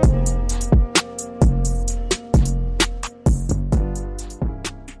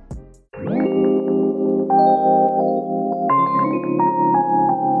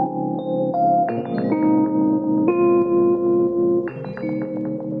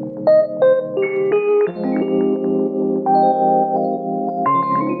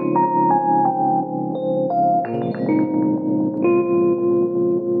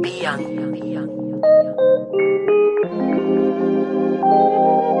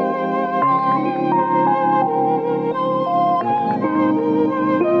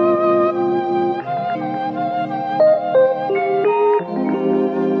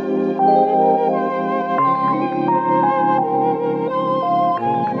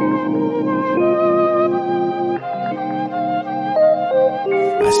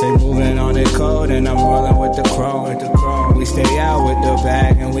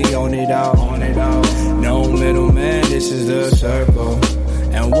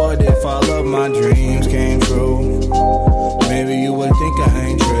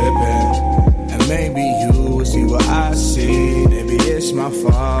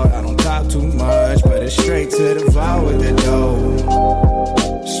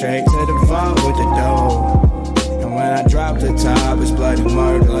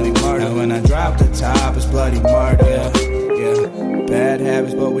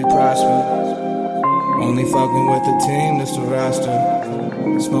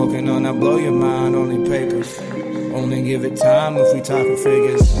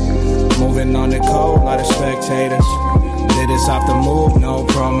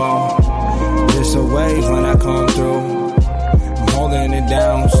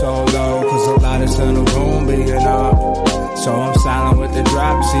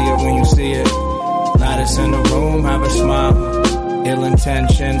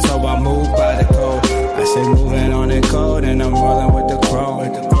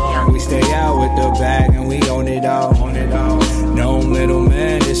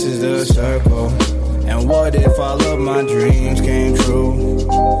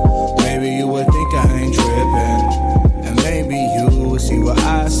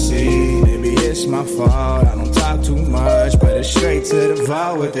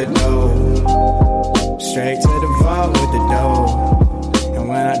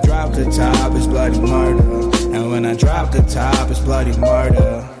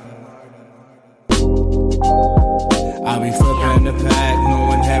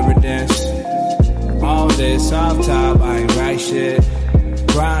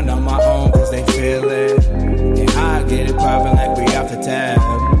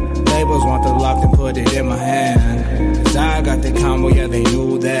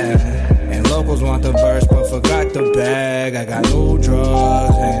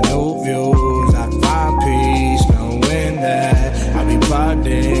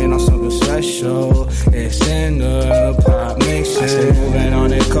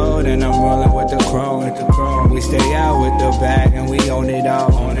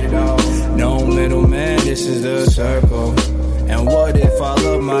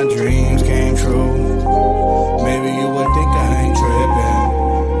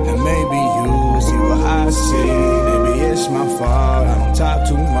 My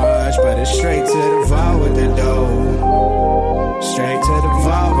It's straight to the vault with the dough. Straight to the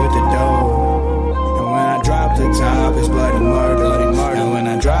vault with the dough. And when I drop the top, it's bloody murder. And when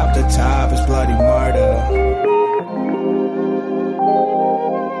I drop the top, it's bloody murder.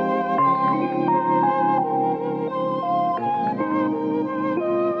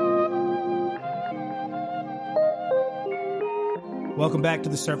 Welcome back to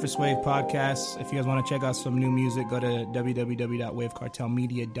the Surface Wave Podcast. If you guys want to check out some new music, go to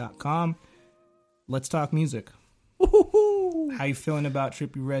www.wavecartelmedia.com. Let's talk music. Woo-hoo-hoo. How you feeling about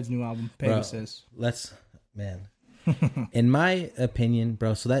Trippie Redd's new album, Pegasus? In my opinion,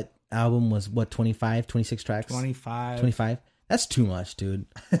 bro, so that album was, what, 25, 26 tracks? 25? That's too much, dude.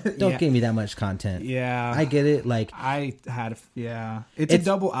 Don't give me that much content. Yeah. I get it. Like, It's a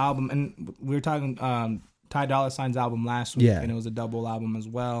double album, and we were talking... Ty Dolla $ign's album last week, and it was a double album as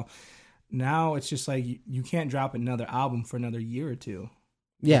well. Now it's just like you can't drop another album for another year or two.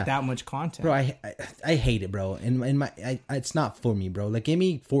 Yeah, with that much content, bro. I hate it, bro. And it's not for me, bro. Like, give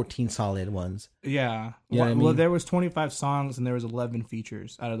me 14 solid ones. Yeah, well, there was 25 songs and there was 11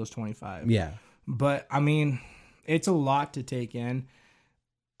 features out of those 25. Yeah, but I mean, it's a lot to take in.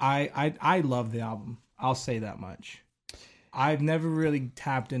 I love the album. I'll say that much. I've never really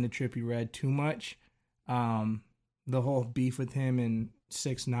tapped into Trippie Redd too much. The whole beef with him and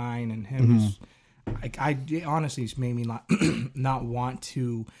 6ix9ine and him, I honestly just made me not want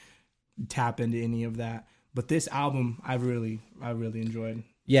to tap into any of that. But this album, I really enjoyed.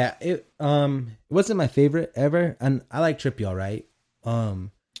 Yeah, it wasn't my favorite ever, and I like Trippie all right.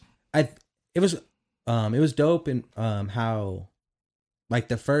 It was dope, and how like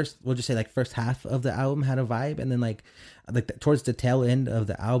the first, we'll just say like first half of the album had a vibe, and then like towards the tail end of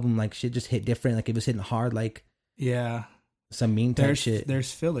the album, like shit just hit different. Like it was hitting hard, like some mean type shit.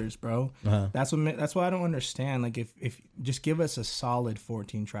 There's fillers, bro. That's what I don't understand. Like if just give us a solid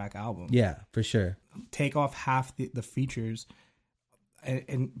 14-track album. Yeah, for sure. Take off half the features,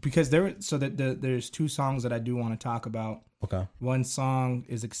 and because there's two songs that I do want to talk about. Okay. One song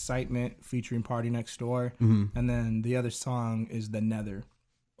is Excitement featuring Party Next Door, and then the other song is The Nether.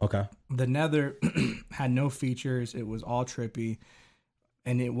 Okay. The Nether had no features. It was all Trippie,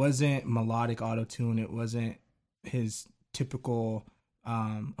 and it wasn't melodic auto-tune. It wasn't his typical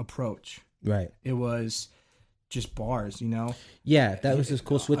approach. Right. It was just bars, you know? Yeah, that was his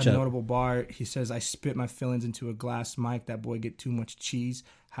cool switch up. A notable bar, he says, I spit my feelings into a glass mic. That boy get too much cheese.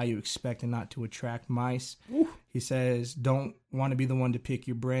 How you expecting not to attract mice? Ooh. He says, don't want to be the one to pick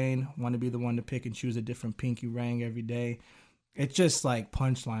your brain. Want to be the one to pick and choose a different pinky ring every day. It's just like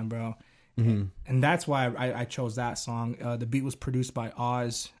punchline, bro. And that's why I chose that song. The beat was produced by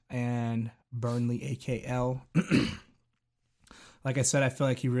Oz and Burnley, AKL. Like I said, I feel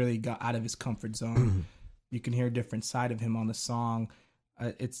like he really got out of his comfort zone. You can hear a different side of him on the song.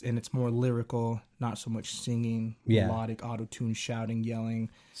 It's more lyrical, not so much singing, melodic, auto-tune, shouting, yelling.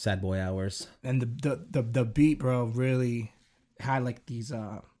 Sad boy hours. And the beat, bro, really had like these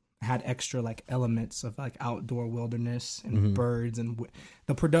had extra like elements of like outdoor wilderness and birds, and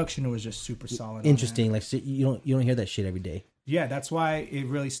the production was just super solid. Interesting. Like you don't hear that shit every day. Yeah, that's why it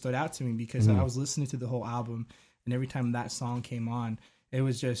really stood out to me, because I was listening to the whole album, and every time that song came on, it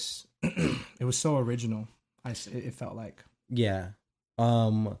was just it was so original. It felt like. Yeah.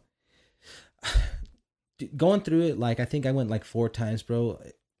 Going through it, like I think I went like 4 times, bro.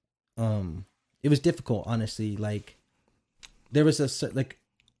 It was difficult, honestly. Like there was it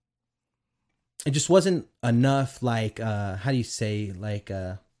just wasn't enough. Like how do you say? Like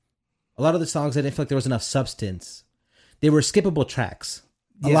a lot of the songs, I didn't feel like there was enough substance. They were skippable tracks.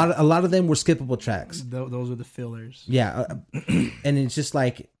 Yeah. A lot of them were skippable tracks. Those were the fillers. Yeah, and it's just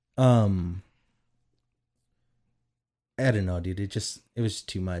like I don't know, dude. It was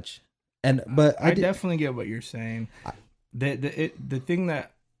too much. But I definitely get what you're saying. The thing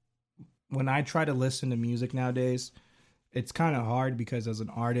that when I try to listen to music nowadays, it's kind of hard because as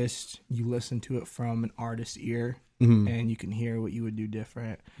an artist, you listen to it from an artist's ear, and you can hear what you would do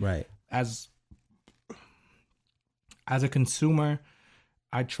different. Right. As a consumer,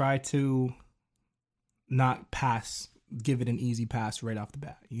 I try to not give it an easy pass right off the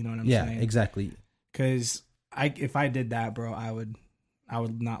bat. You know what I'm saying? Yeah, exactly. Because if I did that, bro, I would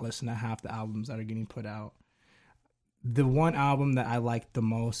not listen to half the albums that are getting put out. The one album that I liked the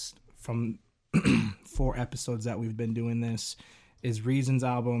most from 4 episodes that we've been doing this is Reason's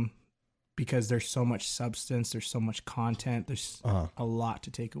album, because there's so much substance, there's so much content, there's a lot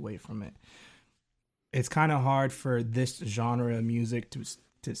to take away from it. It's kind of hard for this genre of music to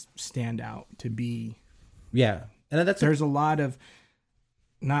stand out, to be. Yeah, and there's a lot of,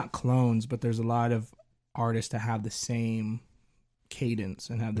 not clones, but there's a lot of artists that have the same cadence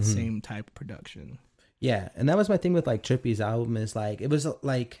and have the same type of production. Yeah, and that was my thing with like Trippy's album is like it was a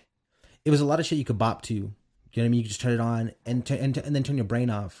lot of shit you could bop to. You know what I mean? You could just turn it on and then turn your brain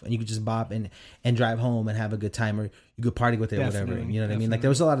off, and you could just bop and drive home and have a good time, or you could party with it or whatever. You know what I mean? Like there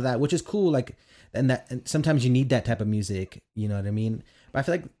was a lot of that, which is cool. Like and sometimes you need that type of music. You know what I mean? But I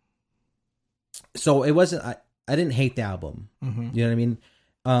feel like so it wasn't. I didn't hate the album. You know what I mean?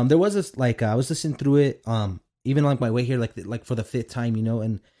 There was this like I was listening through it. Even like my way here, like for the 5th time, you know,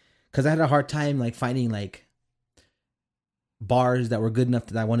 and because I had a hard time like finding like bars that were good enough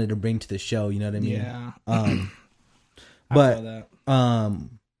that I wanted to bring to the show. You know what I mean? Yeah. But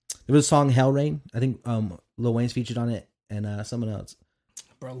there was a song "Hell Rain." I think Lil Wayne's featured on it, and someone else.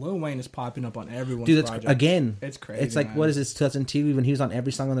 Bro, Lil Wayne is popping up on everyone's project. Again, it's crazy. It's like, man. What is this, 2002 when he was on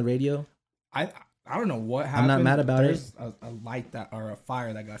every song on the radio? I don't know what happened. I'm not mad about it. A light that or a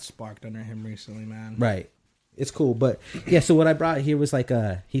fire that got sparked under him recently, man. Right. It's cool. But yeah, so what I brought here was like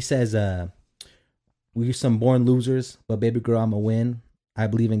he says we're some born losers, but baby girl, I'm a win. I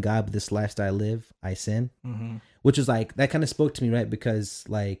believe in God, but this lifestyle I live, I sin. Which is like that kind of spoke to me, right? Because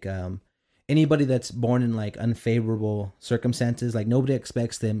like anybody that's born in like unfavorable circumstances, like nobody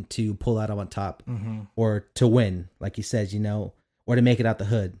expects them to pull out on top or to win, like he says, you know, or to make it out the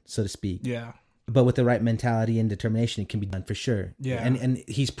hood, so to speak. Yeah. But with the right mentality and determination, it can be done for sure. Yeah. And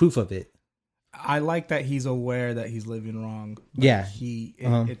he's proof of it. I like that he's aware that he's living wrong. Yeah.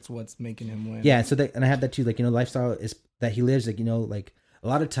 It's what's making him win. Yeah. So and I have that too. Like, you know, lifestyle is that he lives, like, you know, like a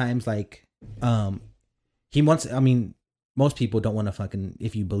lot of times, like, he wants, I mean, most people don't want to fucking,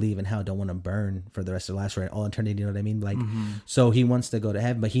 if you believe in hell, don't want to burn for the rest of their lives for all eternity. You know what I mean? Like, so he wants to go to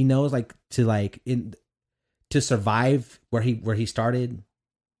heaven, but he knows like to survive where he started.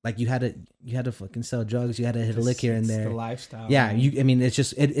 Like you had to fucking sell drugs. You had to hit a lick here and there. The lifestyle. Yeah, man. I mean, it's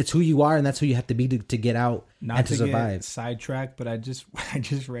just it's who you are, and that's who you have to be to get out and to survive. Get sidetracked, but I just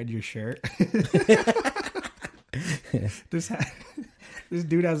read your shirt. This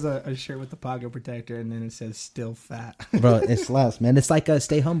dude has a shirt with the pocket protector, and then it says "still fat." Bro, it's less, man. It's like a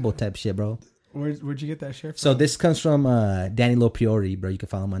stay humble type shit, bro. Where'd you get that shirt from? So this comes from Danny Lopriori, bro. You can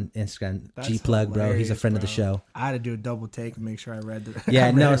follow him on Instagram. G-Plug, bro. He's a friend of the show. I had to do a double take and make sure I read the.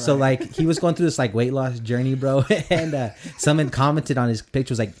 Yeah, no. So like he was going through this like weight loss journey, bro, and someone commented on his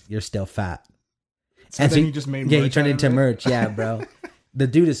picture was like, "You're still fat." So and then he just made he turned it into merch. Yeah, bro. The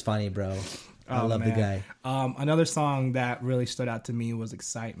dude is funny, bro. I love the guy. Another song that really stood out to me was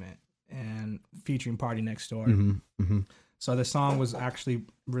 "Excitement" and featuring Party Next Door. So the song was actually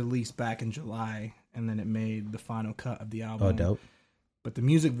released back in July, and then it made the final cut of the album. Oh, dope. But the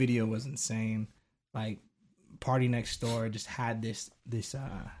music video was insane. Like, Party Next Door just had this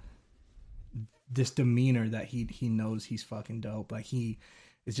demeanor that he knows he's fucking dope. Like, he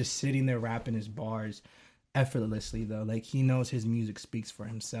is just sitting there rapping his bars effortlessly, though. Like, he knows his music speaks for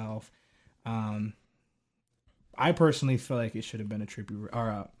himself. I personally feel like it should have been a Trippie,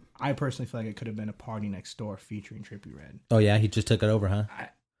 or I personally feel like it could have been a Party Next Door featuring Trippie Redd. Oh yeah, he just took it over, huh?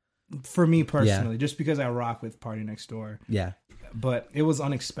 For me personally, just because I rock with Party Next Door. Yeah. But it was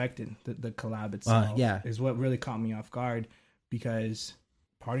unexpected. The collab itself is what really caught me off guard, because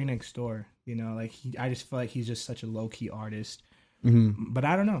Party Next Door, you know, like I just feel like he's just such a low key artist. But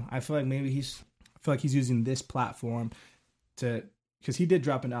I don't know. I feel like maybe he's using this platform because he did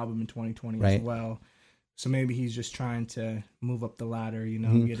drop an album in 2020 as well. So maybe he's just trying to move up the ladder, you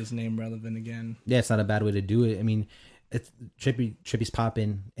know, get his name relevant again. Yeah, it's not a bad way to do it. I mean, it's Trippie's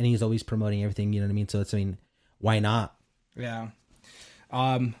popping, and he's always promoting everything. You know what I mean? So I mean, why not? Yeah.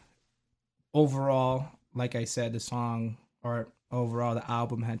 Overall, like I said, the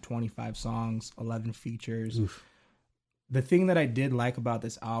album had 25 songs, 11 features. Oof. The thing that I did like about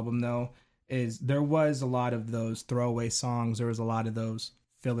this album, though, is there was a lot of those throwaway songs. There was a lot of those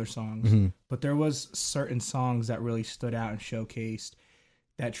filler songs, but there was certain songs that really stood out and showcased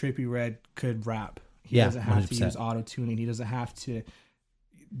that Trippie Redd could rap. He doesn't have 100%. To use auto-tuning. He doesn't have to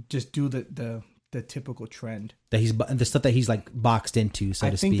just do the typical trend. The stuff that he's like boxed into, so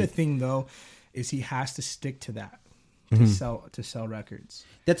to speak. I think the thing though is he has to stick to that to sell records.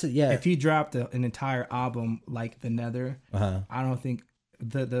 That's it. Yeah. If he dropped an entire album like The Nether, I don't think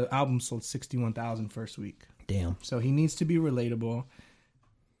the album sold 61,000 first week. Damn. So he needs to be relatable.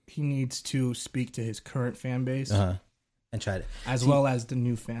 He needs to speak to his current fan base and try it, as well as the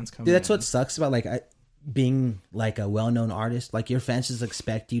new fans coming. That's what sucks about being like a well-known artist. Like your fans just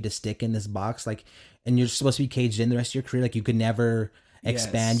expect you to stick in this box, like, and you're supposed to be caged in the rest of your career. Like you could never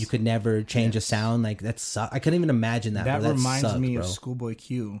expand, you could never change a sound. Like that's I couldn't even imagine that. That reminds me of Schoolboy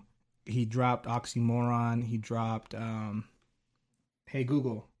Q. He dropped Oxymoron. He dropped Hey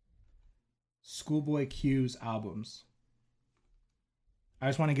Google, Schoolboy Q's albums. I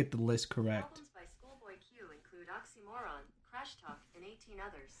just want to get the list correct. Albums by Schoolboy Q include Oxymoron, Crash Talk, and 18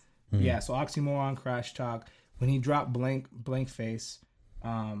 others. Yeah, so Oxymoron, Crash Talk. When he dropped Blank Face,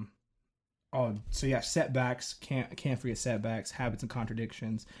 Setbacks, can't forget Setbacks, Habits and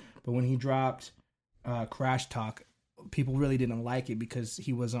Contradictions. But when he dropped Crash Talk, people really didn't like it because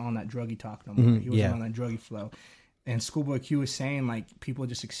he wasn't on that druggy talk no more. He wasn't on that druggy flow. And Schoolboy Q was saying, like, people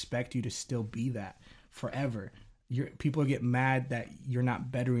just expect you to still be that forever. People get mad that you're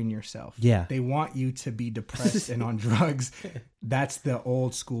not bettering yourself. Yeah. They want you to be depressed and on drugs. That's the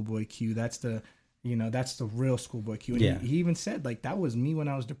old Schoolboy Q. That's the real Schoolboy Q. And he even said, like, that was me when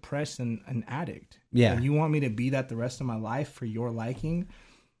I was depressed and an addict. Yeah. And you want me to be that the rest of my life for your liking?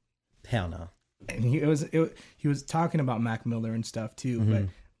 Hell no. And he was talking about Mac Miller and stuff too. But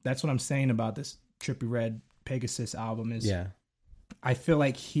that's what I'm saying about this Trippie Redd Pegasus album is I feel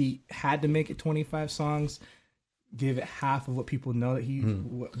like he had to make it 25 songs, give it half of what people know that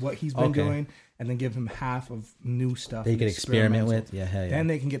what he's been doing, and then give him half of new stuff they could experiment with. Yeah, hell yeah. Then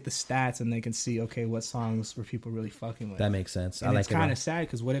they can get the stats and they can see, okay, what songs were people really fucking with. That makes sense. And it's kind of sad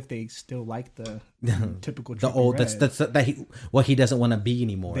because what if they still like the typical Trippie old Redd? that's what he doesn't want to be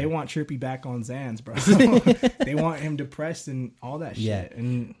anymore. They want Trippie back on Xans, bro. They want him depressed and all that shit. Yeah.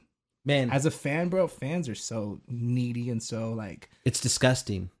 And man, as a fan, bro, fans are so needy and so like it's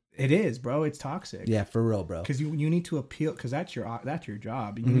disgusting. It is, bro. It's toxic. Yeah, for real, bro. Because you need to appeal, because that's your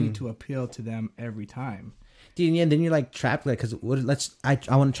job. You need to appeal to them every time. Dude, yeah, and then you're like trapped, like, because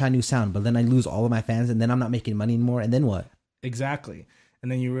I want to try a new sound, but then I lose all of my fans, and then I'm not making money anymore, and then what? Exactly. And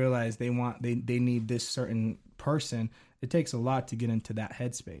then you realize they need this certain person. It takes a lot to get into that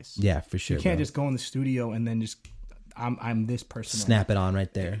headspace. Yeah, for sure. You can't just go in the studio and then just I'm this person. Snap it on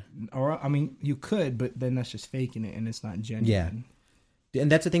right there. Or I mean, you could, but then that's just faking it, and it's not genuine. Yeah. And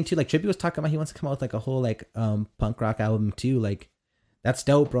that's the thing too. Like Trippie was talking about, he wants to come out with like a whole like punk rock album too. Like that's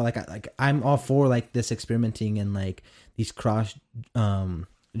dope, bro. Like I'm all for like this experimenting and like these cross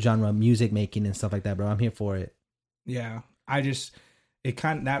genre music making and stuff like that, bro. I'm here for it. Yeah,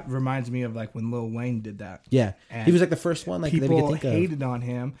 that reminds me of like when Lil Wayne did that. Yeah, and he was like the first one. Like people hated on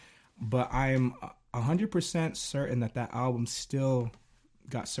him, but I am 100% certain that album still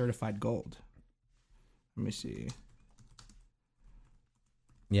got certified gold. Let me see.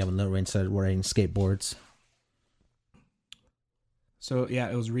 Yeah, when Lil Wayne started wearing skateboards. So, yeah,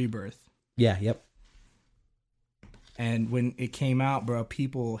 it was Rebirth. Yeah, yep. And when it came out, bro,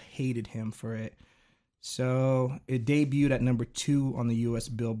 people hated him for it. So, it debuted at number 2 on the U.S.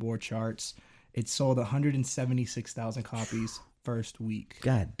 Billboard charts. It sold 176,000 copies first week.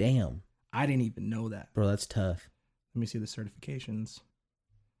 God damn. I didn't even know that. Bro, that's tough. Let me see the certifications.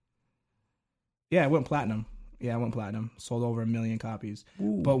 Yeah, it went platinum. Sold over 1 million copies.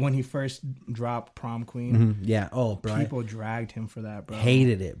 Ooh. But when he first dropped Prom Queen, yeah, oh, bro, people dragged him for that, bro.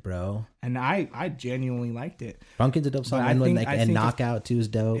 Hated it, bro. And I genuinely liked it. Prom Queen's a dope song. And Knockout too is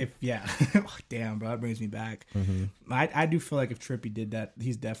dope. Damn, bro, that brings me back. I do feel like if Trippie did that,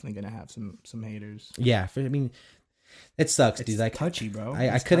 he's definitely gonna have some haters. Yeah, I mean, it sucks, dude. Like touchy, bro.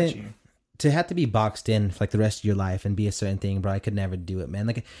 I couldn't. Touchy. To have to be boxed in for like the rest of your life and be a certain thing, bro, I could never do it, man.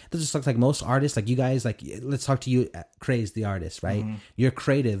 Like, it just looks like most artists, like you guys, like, let's talk to you, Craze, the artist, right? You're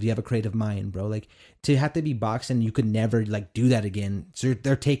creative. You have a creative mind, bro. Like, to have to be boxed in, you could never, like, do that again. So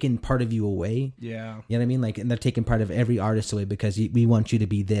they're taking part of you away. Yeah. You know what I mean? Like, and they're taking part of every artist away because we want you to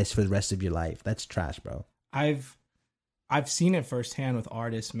be this for the rest of your life. That's trash, bro. I've seen it firsthand with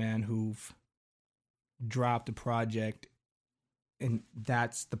artists, man, who've dropped a project, and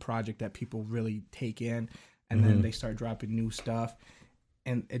that's the project that people really take in, and then they start dropping new stuff,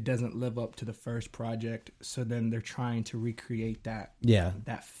 and it doesn't live up to the first project. So then they're trying to recreate that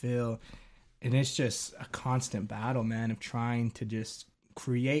feel, and it's just a constant battle, man, of trying to just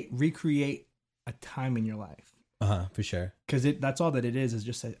recreate a time in your life. For sure. Because that's all that it is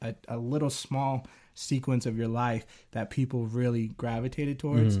just a little small sequence of your life that people really gravitated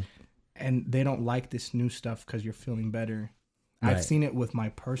towards, and they don't like this new stuff because you're feeling better. Right. I've seen it with my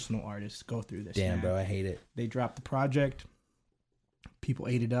personal artists go through this. Damn, bro, I hate it. They dropped the project, people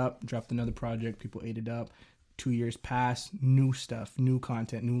ate it up. Dropped another project, people ate it up. 2 years passed, new stuff, new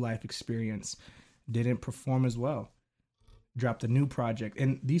content, new life experience. Didn't perform as well. Dropped a new project.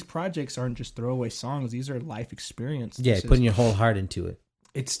 And these projects aren't just throwaway songs. These are life experience. Yeah, putting your whole heart into it.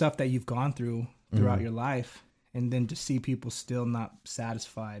 It's stuff that you've gone through throughout your life. And then to see people still not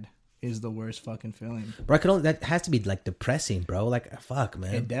satisfied is the worst fucking feeling. Bro, that has to be like depressing, bro. Like, fuck,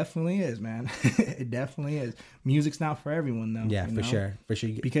 man. It definitely is, man. It definitely is. Music's not for everyone, though. Yeah, for sure. For sure.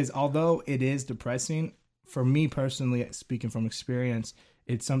 Because although it is depressing, for me personally, speaking from experience,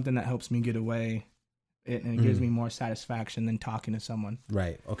 it's something that helps me get away and it gives me more satisfaction than talking to someone.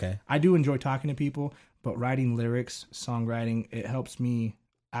 Right. Okay. I do enjoy talking to people, but writing lyrics, songwriting, it helps me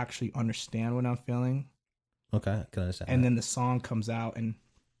actually understand what I'm feeling. Okay, I can understand. And then the song comes out, and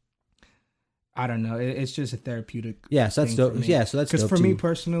I don't know. It's just a therapeutic. Yeah, so that's dope. Yeah, so that's dope. Because for me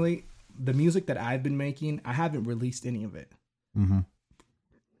personally, the music that I've been making, I haven't released any of it. Mm-hmm.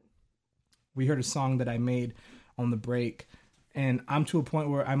 We heard a song that I made on the break, and I'm to a point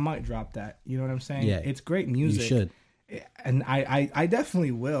where I might drop that. You know what I'm saying? Yeah, it's great music. You should. And I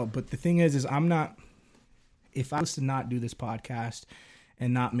definitely will. But the thing is I'm not. If I was to not do this podcast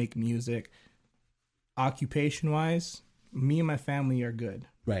and not make music, occupation wise, me and my family are good.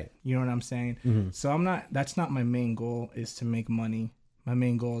 Right. You know what I'm saying? Mm-hmm. So I'm not. That's not my main goal. Is to make money. My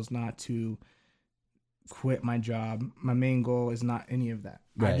main goal is not to quit my job. My main goal is not any of that.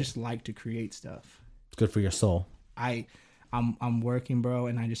 Right. I just like to create stuff. It's good for your soul. I'm working, bro,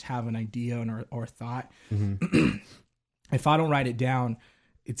 and I just have an idea or thought. Mm-hmm. If I don't write it down,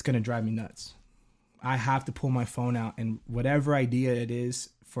 it's gonna drive me nuts. I have to pull my phone out, and whatever idea it is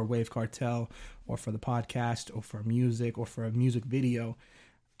for Wave Cartel or for the podcast or for music or for a music video,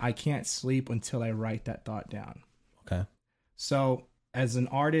 I can't sleep until I write that thought down. Okay. So as an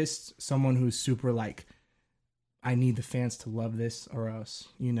artist, someone who's super like, I need the fans to love this or else,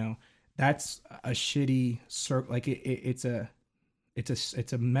 you know, that's a shitty circle. Like it's a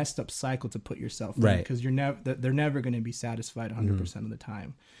messed up cycle to put yourself in, because they're never going to be satisfied 100% of the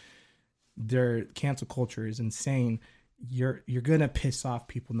time. Their cancel culture is insane. You're going to piss off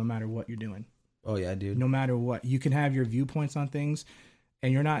people no matter what you're doing. Oh yeah, dude. No matter what, you can have your viewpoints on things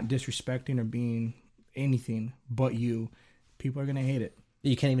and you're not disrespecting or being anything but you. People are going to hate it.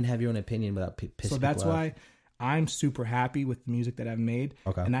 You can't even have your own opinion without pissing people off. So that's why I'm super happy with the music that I've made.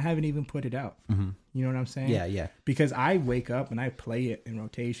 Okay. And I haven't even put it out. Mm-hmm. You know what I'm saying? Yeah, yeah. Because I wake up and I play it in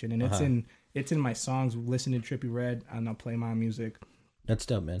rotation, and it's in my songs. Listen to Trippie Redd, and I'll play my music. That's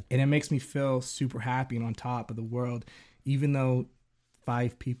dope, man. And it makes me feel super happy and on top of the world, even though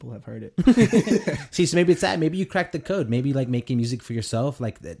 5 people have heard it. See, so maybe it's that. Maybe you cracked the code. Maybe like making music for yourself,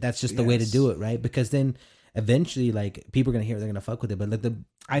 like that's just the way to do it, right? Because then eventually, like, people are gonna hear it, they're gonna fuck with it. But like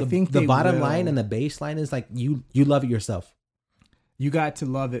I think the bottom line and the baseline is like you love it yourself. You got to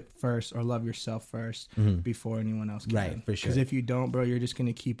love it first, or love yourself first, before anyone else can. Right, for sure. Because if you don't, bro, you're just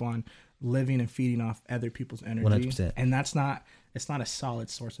gonna keep on living and feeding off other people's energy. 100%. And it's not a solid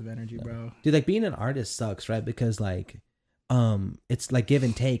source of energy, bro. Dude, like being an artist sucks, right? Because like it's like give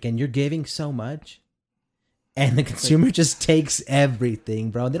and take, and you're giving so much, and the consumer just takes everything,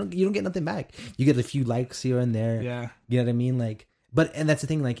 bro. You don't get nothing back. You get a few likes here and there. Yeah. You know what I mean? Like, and that's the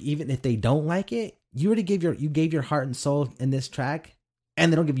thing, like, even if they don't like it, you already gave your heart and soul in this track,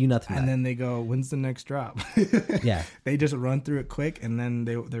 and they don't give you nothing. And then they go, when's the next drop? Yeah. They just run through it quick, and then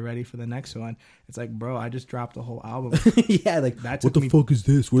they're ready for the next one. It's like, bro, I just dropped a whole album. Yeah, like, what the fuck is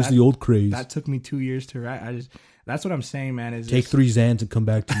this? Where's the old craze? That took me 2 years to write. That's what I'm saying, man. Is take 3 Xans and come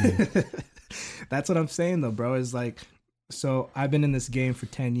back to me. That's what I'm saying, though, bro. Is like, so I've been in this game for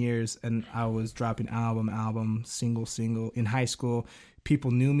 10 years, and I was dropping album, single. In high school,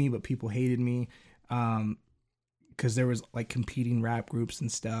 people knew me, but people hated me. Because there was like competing rap groups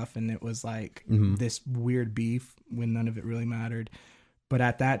and stuff, and it was like this weird beef when none of it really mattered. But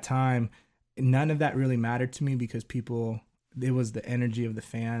at that time, none of that really mattered to me, because it was the energy of the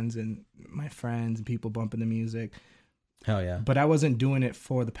fans and my friends and people bumping the music. Hell yeah. But I wasn't doing it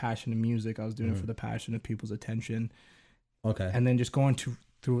for the passion of music. I was doing it for the passion of people's attention. Okay. And then just going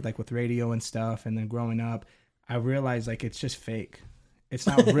through like with radio and stuff, and then growing up, I realized like it's just fake. It's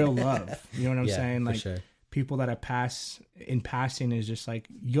not real love. You know what I'm saying? Like, sure. People that I in passing is just like,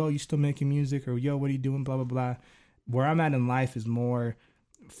 yo, you still making music? Or yo, what are you doing? Blah, blah, blah. Where I'm at in life is more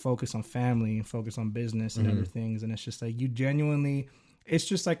focused on family and focused on business and other things. And it's just like, it's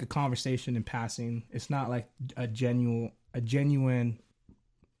just like a conversation in passing. It's not like a genuine,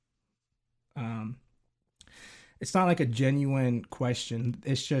 it's not like a genuine question.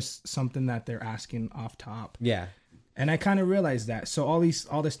 It's just something that they're asking off top. Yeah. And I kind of realized that. So all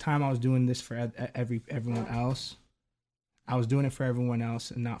this time I was doing this for everyone else. I was doing it for everyone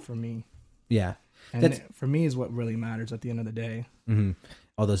else and not for me. Yeah. And for me is what really matters at the end of the day. Mm-hmm.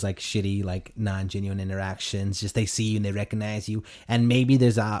 All those like shitty, like non-genuine interactions. Just they see you and they recognize you. And maybe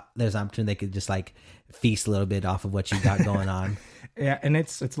there's opportunity they could just like feast a little bit off of what you got going on. Yeah. And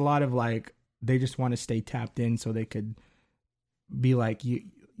it's a lot of like, they just want to stay tapped in so they could be like,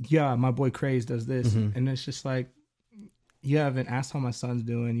 yeah, my boy Craze does this. And it's just like, you haven't asked how my son's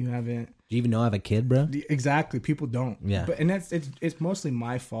doing. You haven't. Do you even know I have a kid, bro? Exactly. People don't. Yeah. But it's mostly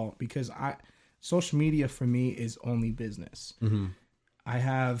my fault, because social media for me is only business. I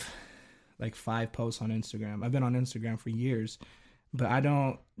have like 5 posts on Instagram. I've been on Instagram for years, but I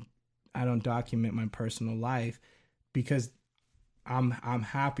don't document my personal life because I'm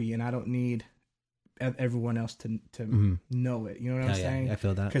happy and I don't need everyone else to know it. You know what I'm saying? I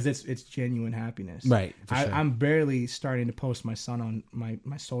feel that. Because it's genuine happiness. Right. For sure. I'm barely starting to post my son on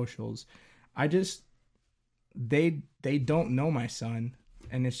my socials. They don't know my son.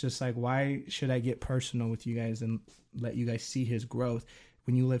 And it's just like, why should I get personal with you guys and let you guys see his growth?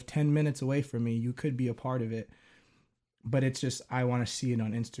 When you live 10 minutes away from me, you could be a part of it. But it's just, I want to see it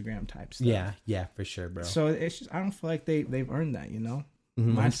on Instagram type stuff. Yeah, for sure, bro. So it's just, I don't feel like they've earned that, you know?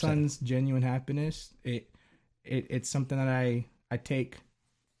 Mm-hmm, My 100%. son's genuine happiness, it's something that I take,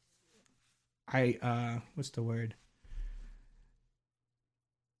 what's the word?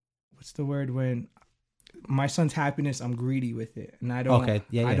 What's the word when my son's happiness, I'm greedy with it. And I don't, okay,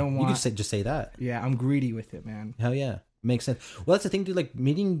 yeah. I don't want. You can just say that. Yeah, I'm greedy with it, man. Hell yeah. Makes sense. Well, that's the thing, dude. Like,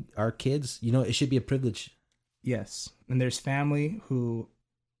 meeting our kids, you know, it should be a privilege. Yes. And there's family who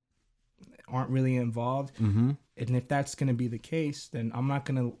aren't really involved. Mm-hmm. And if that's going to be the case, then I'm not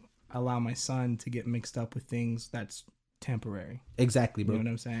going to allow my son to get mixed up with things that's temporary. Exactly, bro. You know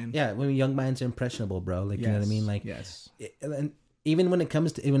what I'm saying? Yeah, when young minds are impressionable, bro. Like, yes. you know what I mean? Like, yes. And even when it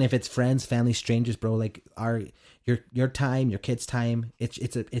comes to, even if it's friends, family, strangers, bro, like your time, your kids' time, it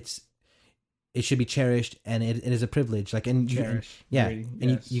should be cherished, and it is a privilege. Like, and cherish,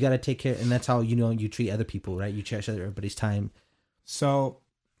 and you got to take care, and that's how, you know, you treat other people, right? You cherish everybody's time. So,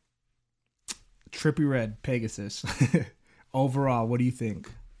 Trippie Redd, Pegasus. Overall, what do you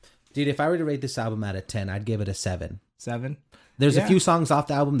think? Dude, if I were to rate this album out of 10, I'd give it a 7. 7? There's a few songs off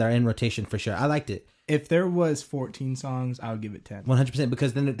the album that are in rotation for sure. I liked it. If there was 14 songs, I would give it 10. 100%,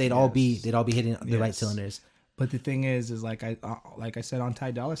 because then they'd all be hitting the right cylinders. But the thing is like I said on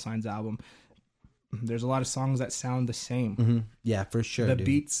Ty Dolla $ign's album, there's a lot of songs that sound the same. Mm-hmm. Yeah, for sure. The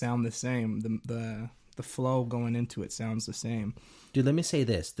beats sound the same. The flow going into it sounds the same. Dude, let me say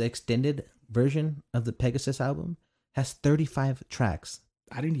this: the extended version of the Pegasus album has 35 tracks.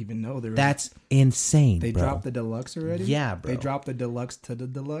 I didn't even know there. That's insane. They bro. dropped the deluxe already. Yeah, bro. They dropped the deluxe to the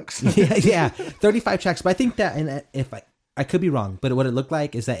deluxe. yeah, 35 tracks. But I think that, and if I could be wrong, but what it looked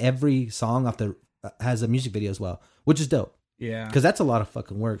like is that every song off the has a music video as well, which is dope. Yeah, because that's a lot of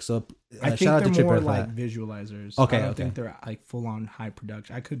fucking work. So I think shout out they're to more Tripper like visualizers. Okay, I don't think they're like full on high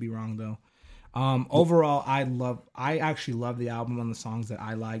production. I could be wrong though. Overall, I actually love the album on the songs that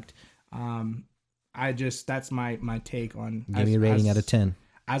I liked. That's my take on. Give me a rating out of 10.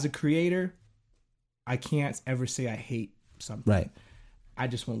 As a creator, I can't ever say I hate something. Right. I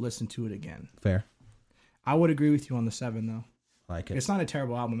just won't listen to it again. Fair. I would agree with you on the 7 though. Like it. It's not a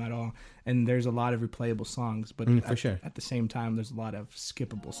terrible album at all, and there's a lot of replayable songs, but for sure. At the same time, there's a lot of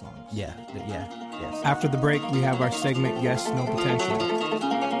skippable songs. Yeah, yes. After the break, we have our segment, Yes, No Potential.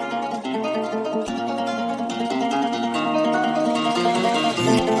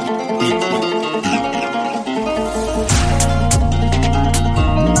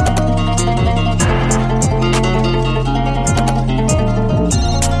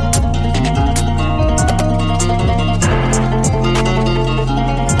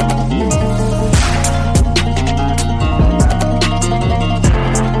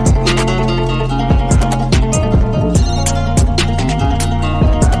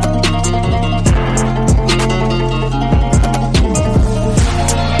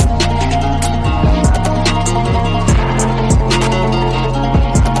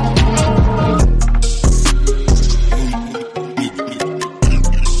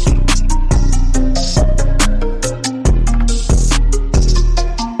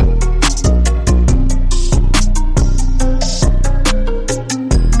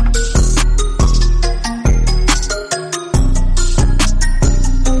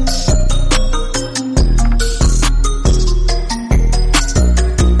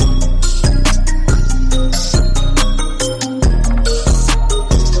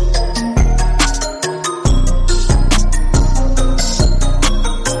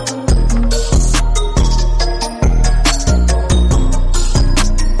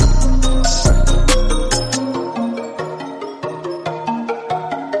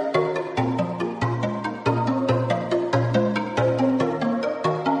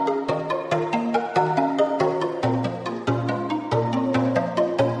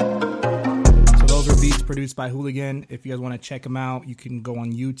 Produced by Hooligan. If you guys want to check them out, you can go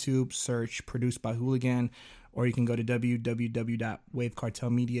on YouTube, search Produced by Hooligan, or you can go to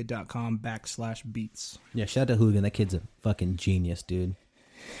www.wavecartelmedia.com/beats. Yeah, shout out to Hooligan. That kid's a fucking genius, dude.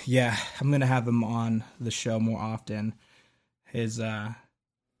 Yeah, I'm gonna have him on the show more often. His the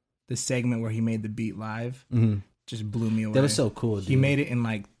segment where he made the beat live, just blew me away. That was so cool, dude. He made it in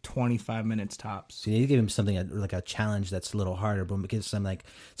like 25 minutes tops. So you need to give him something like a challenge that's a little harder, but give some like.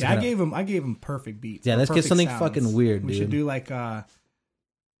 Yeah, I gave him perfect beats. Yeah, let's get something sounds. fucking weird, dude. We should do like a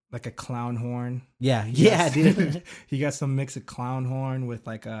clown horn. Yeah, dude. He got some mix of clown horn with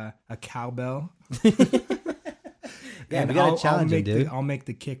like a cowbell. Yeah, we gotta challenge him, dude. I'll make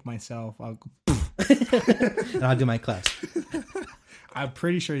the kick myself. And I'll do my class. I'm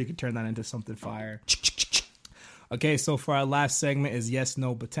pretty sure you could turn that into something fire. Okay, so for our last segment is Yes,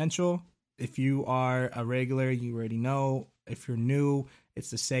 No, Potential. If you are a regular, you already know. If you're new,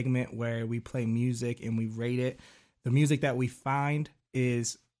 it's the segment where we play music and we rate it. The music that we find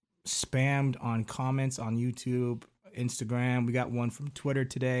is spammed on comments on YouTube, Instagram. We got one from Twitter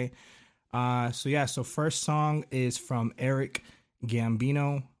today. So first song is from Eric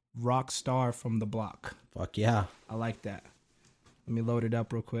Gambino, Rockstar from the Block. Fuck yeah. I like that. Let me load it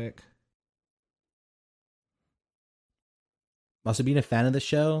up real quick. Also, being a fan of the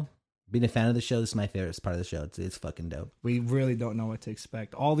show, this is my favorite part of the show. It's fucking dope. We really don't know what to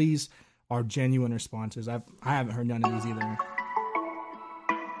expect. All these are genuine responses. I haven't heard none of these either.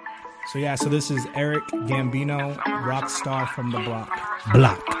 So this is Eric Gambino, Rockstar from the Block.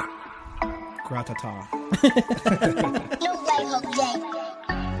 Gratata.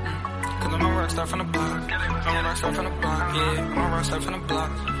 Cause I'm a rockstar from the block. I'm a rockstar from the block. Yeah, I'm a rockstar from the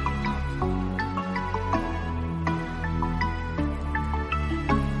block.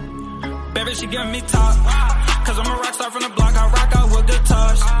 Baby, she giving me top. Cause I'm a rockstar from the block. I rock out with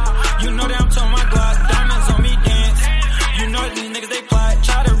guitars. You know that I'm telling my Glock. Diamonds on me dance. You know these niggas they plot.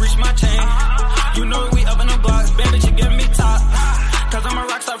 Try to reach my chain. You know we up in the blocks. Baby, she giving me top. Cause I'm a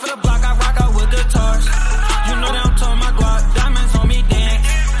rockstar for the block. I rock out with guitars. You know that I'm telling my Glock. Diamonds on me dance.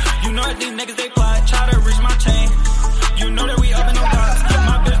 You know that these niggas they plot. Try to reach my chain. You know that we up in the blocks.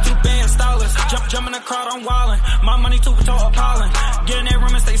 My bitch too bad, stylish. Jump in the crowd, I'm wildin'. My money too appalling. Get in that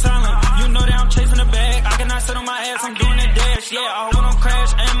room and stay silent. You know that I'm chasing the bag. I cannot sit on my ass, I'm doing it dash. Yeah, I hope I don't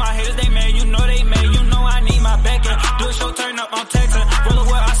crash. And my haters, they mad. You know they mad. You know I need my back end. Do a show, turn up, I'm texting. Roll a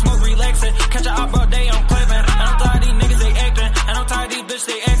what, I smoke, relaxing. Catch a op all day, I'm clapping. And I'm tired of these niggas, they acting. And I'm tired of these bitches,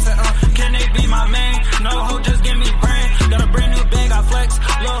 they accent. Can they be my man? No hoe, just give me brain. Got a brand new bag, I flex.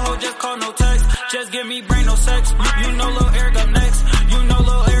 Lil' hoe, just call, no text. Just give me brain, no sex. You know Lil' Eric up next. You know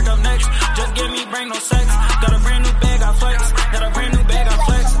Lil' Eric up next. Just give me brain, no sex. Got a brand new bag, I flex. Got a brand new bag, I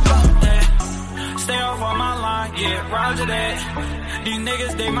flex. Yeah. Stay off on my line, yeah, roger that. These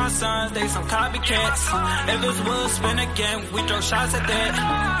niggas, they my sons, they some copycats. If it's Will spin again, we throw shots at that.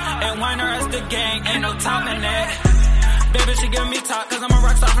 And Weiner as the gang, ain't no topping that. Baby, she give me top, cause I'm a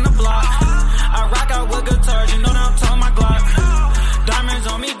rockstar from the block. I rock out with guitars, you know that I'm telling my Glock. Diamonds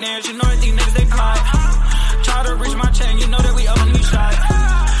on me dance, you know that these niggas, they plot. Try to reach my chain, you know that we up in these shots.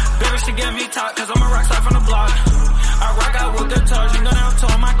 Baby, she give me top, cause I'm a rockstar from the block. I rock out with guitars, you know that I'm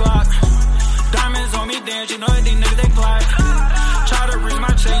telling my Glock. Diamonds on me dance, you know that these niggas, they plot. Try to reach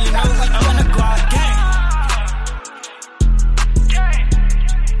my chain, you know that we up in the Glock. Gang.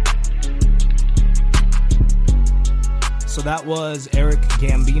 So that was Eric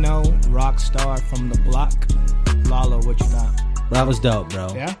Gambino, Rockstar from the Block. Lalo, what you got? That was dope,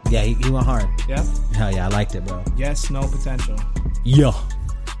 bro. Yeah? Yeah, he went hard. Yeah? Hell yeah, I liked it, bro. Yes, No, Potential. Yeah.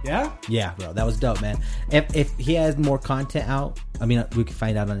 Yeah? Yeah, bro. That was dope, man. If he has more content out, I mean, we can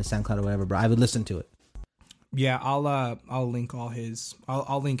find out on his SoundCloud or whatever, bro. I would listen to it. Yeah, I'll link all his.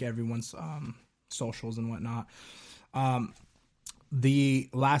 I'll link everyone's socials and whatnot. The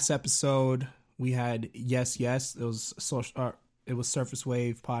last episode we had Yes Yes. It was Surface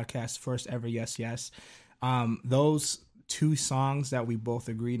Wave Podcast first ever Yes Yes. Those two songs that we both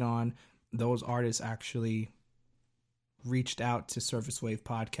agreed on, those artists actually reached out to Surface Wave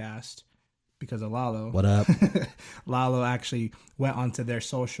Podcast because of Lalo. What up? Lalo actually went onto their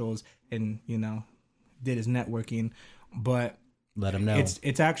socials and, you know, did his networking, but let him know.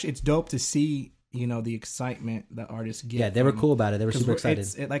 It's dope to see, you know, the excitement that artists get. Yeah, they were cool about it. They were super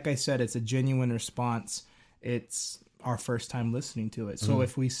excited. Like I said, it's a genuine response. It's our first time listening to it. So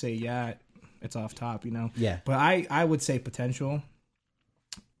if we say, yeah, it's off top, you know? Yeah. But I would say potential.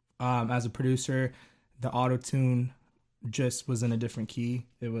 As a producer, the auto-tune just was in a different key.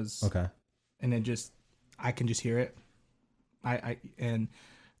 It was... Okay. And it just... I can just hear it. And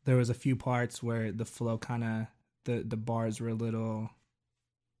there was a few parts where the flow kind of... The bars were a little...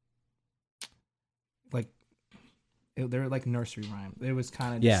 Like... they were like nursery rhyme. It was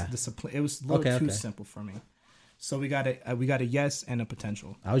kind of it was a little too simple for me. So we got a yes and a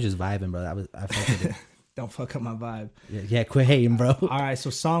potential. I was just vibing, bro. I felt it. Don't fuck up my vibe. Yeah, quit hating, bro. All right, so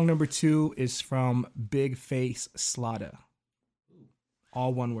song number 2 is from Big Face Slaughter.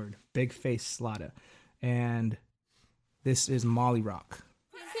 All one word, Big Face Slaughter. And This is Molly Rock.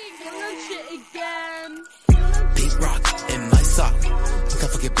 Big rock in my sock.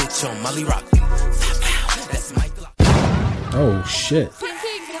 Can't forget bitch on Molly Rock. That's my Glock. Oh shit.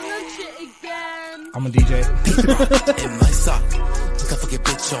 I'm a DJ. Big rock in my sock. Can't forget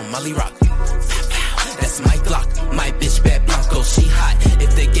bitch on Molly Rock. That's my Glock. My bitch bad Blanco, she hot.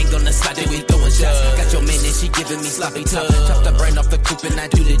 If the gang on the side, then we throwing shots. Got your man and she giving me sloppy top. Chop the brain off the coupe and I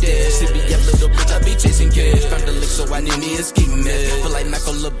do the dash. CBF little bitch, I be chasing cash. Found the lick, so I need me a ski man. Feel like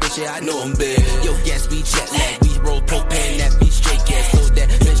Michael, little bitch, yeah, I know I'm bad. Yo, gas, we jet lag. We roll propane, that be straight gas. So that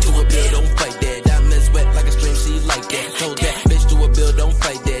bitch do a bill, don't fight that. Diamonds wet like a stream, she like that. Told that bitch do a bill, don't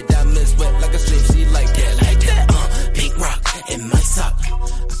fight that. Diamonds wet like a stream, she like that. Like that. Pink rock in my sock. I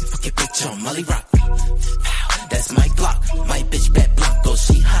can fuck your bitch on Molly Rock. That's my Glock, my bitch bad Blanco,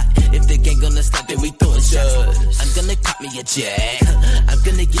 she hot. If the gang gonna stop, then we throwing shots. I'm gonna cop me a jag, I'm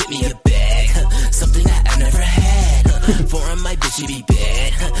gonna get me a bag, something that I never had. Foreign my bitch, she be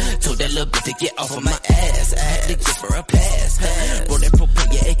bad. Told that little bitch to get off of my ass. I had to give her a pass. Bro, that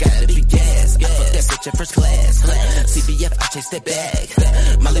propane, yeah, it gotta be gas. I fuck that bitch in first class. CBF, I chase that bag.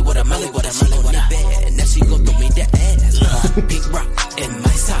 Molly with a Molly with a Molly with a bag. Now she gon' throw me that ass. Big rock in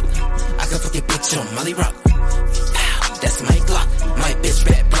my sock. I can fuck your bitch on Molly Rock. That's my Glock, my bitch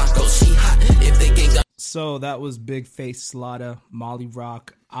bad Blanco, she hot. If they gang up. So that was Big Face Slaughter, Molly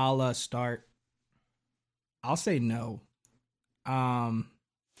Rock. I'll start. I'll say no.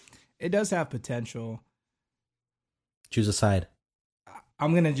 It does have potential. Choose a side.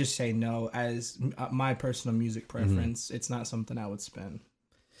 I'm gonna just say no as my personal music preference. Mm-hmm. It's not something I would spin.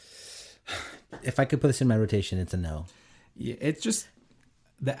 If I could put this in my rotation, it's a no. Yeah, it's just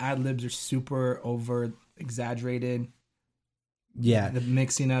the ad libs are super over exaggerated. Yeah, the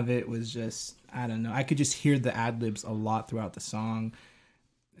mixing of it was just, I don't know. I could just hear the ad libs a lot throughout the song.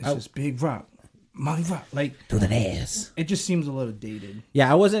 It's just Big Rock, Molly Rock, like to the ass. It just seems a little dated.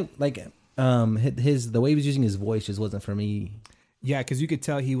 Yeah, I wasn't like the way he was using his voice just wasn't for me. Yeah, because you could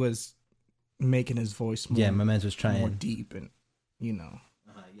tell he was making his voice more. Yeah, my man was trying more deep and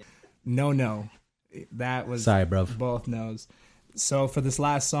No, that was sorry, bro. Both no's. So for this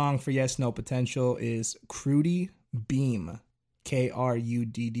last song for Yes No Potential is Kruddy Beam,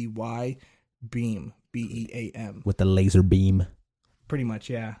 Kruddy Beam, Beam, with the laser beam. Pretty much,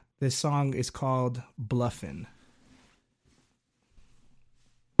 yeah. This song is called Bluffin'.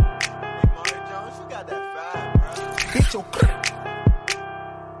 Bitch, your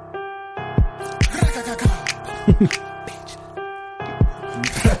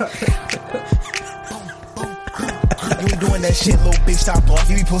You ain't doing that shit, little bitch, stop off.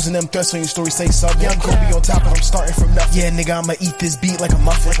 You be posting them threats on your story, say something. Yeah, I'm Kobe on top, but I'm starting from nothing. Yeah, nigga, I'ma eat this beat like a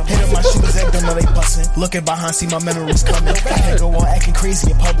muffin. Hit up my shoes, that done, they bustin'. Looking behind, see my memories coming. I can't go on acting crazy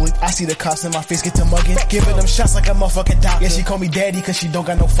in public. I see the cops in my face get to mugging. Giving them shots like a motherfucking doctor. Yeah, she call me daddy cause she don't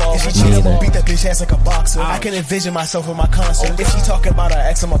got no fault. If she cheat, I'ma beat that bitch ass like a boxer. I can envision myself in my concert. If she talking about her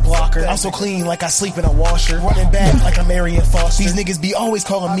ex, I'ma block her. I'm so clean like I sleep in a washer. Running back like I'm Arian Foster. These niggas be always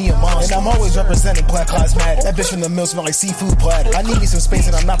calling me a monster. And I'm always representing Black Lives Matter. That bitch from the mill smell like seafood platter. I need me some space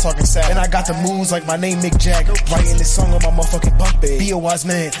and I'm not talking sad. And I got the moves like my name Mick Jagger. Writing this song on my motherfucking bunk bed. Be a wise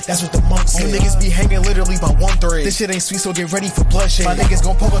man, that's what the monk said. You niggas be hanging literally by one thread. This shit ain't sweet, so get ready for bloodshed. My niggas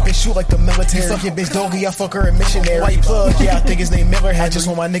gon' pull up and shoot like the military. You fuck your bitch doggy, I fuck her a missionary. White plug, yeah, I think his name Miller. I just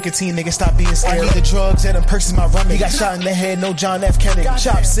want my nicotine, nigga, stop being scared. I need the drugs and them perks in my rummy. He got shot in the head, no John F. Kennedy.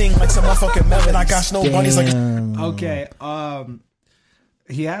 Chop sing like some motherfucking melon. I got snow bunnies like okay,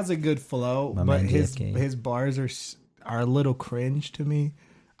 he has a good flow, but his bars are a little cringe to me.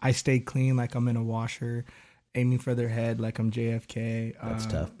 I stay clean like I'm in a washer, aiming for their head like I'm JFK. That's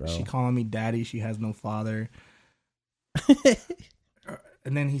tough, bro. She calling me daddy. She has no father.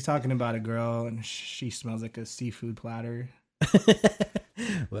 And then he's talking about a girl and she smells like a seafood platter.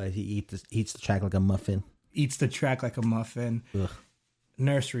 Well, he eats the track like a muffin. Eats the track like a muffin. Ugh.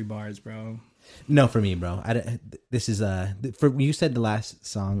 Nursery bars, bro. No, for me, bro. This is for you said the last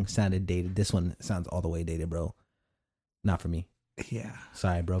song sounded dated. This one sounds all the way dated, bro. Not for me. Yeah.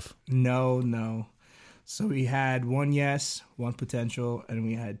 Sorry, bro. No. So we had 1 yes, 1 potential, and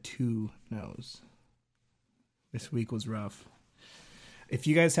we had 2 no's. This week was rough. If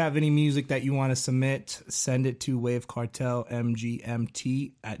you guys have any music that you want to submit, send it to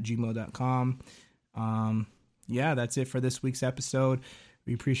wavecartelmgmt@gmail.com. Yeah, that's it for this week's episode.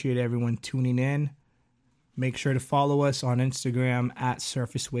 We appreciate everyone tuning in. Make sure to follow us on Instagram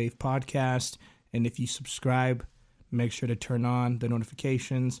 @Surface Wave Podcast. And if you subscribe, make sure to turn on the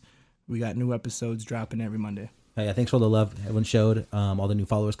notifications. We got new episodes dropping every Monday. Hey, thanks for all the love everyone showed. All the new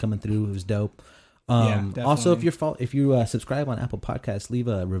followers coming through. It was dope. Also, if you subscribe on Apple Podcasts, leave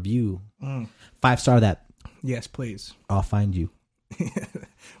a review. 5-star that. Yes, please. I'll find you.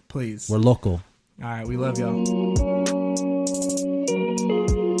 Please. We're local. All right, we love y'all.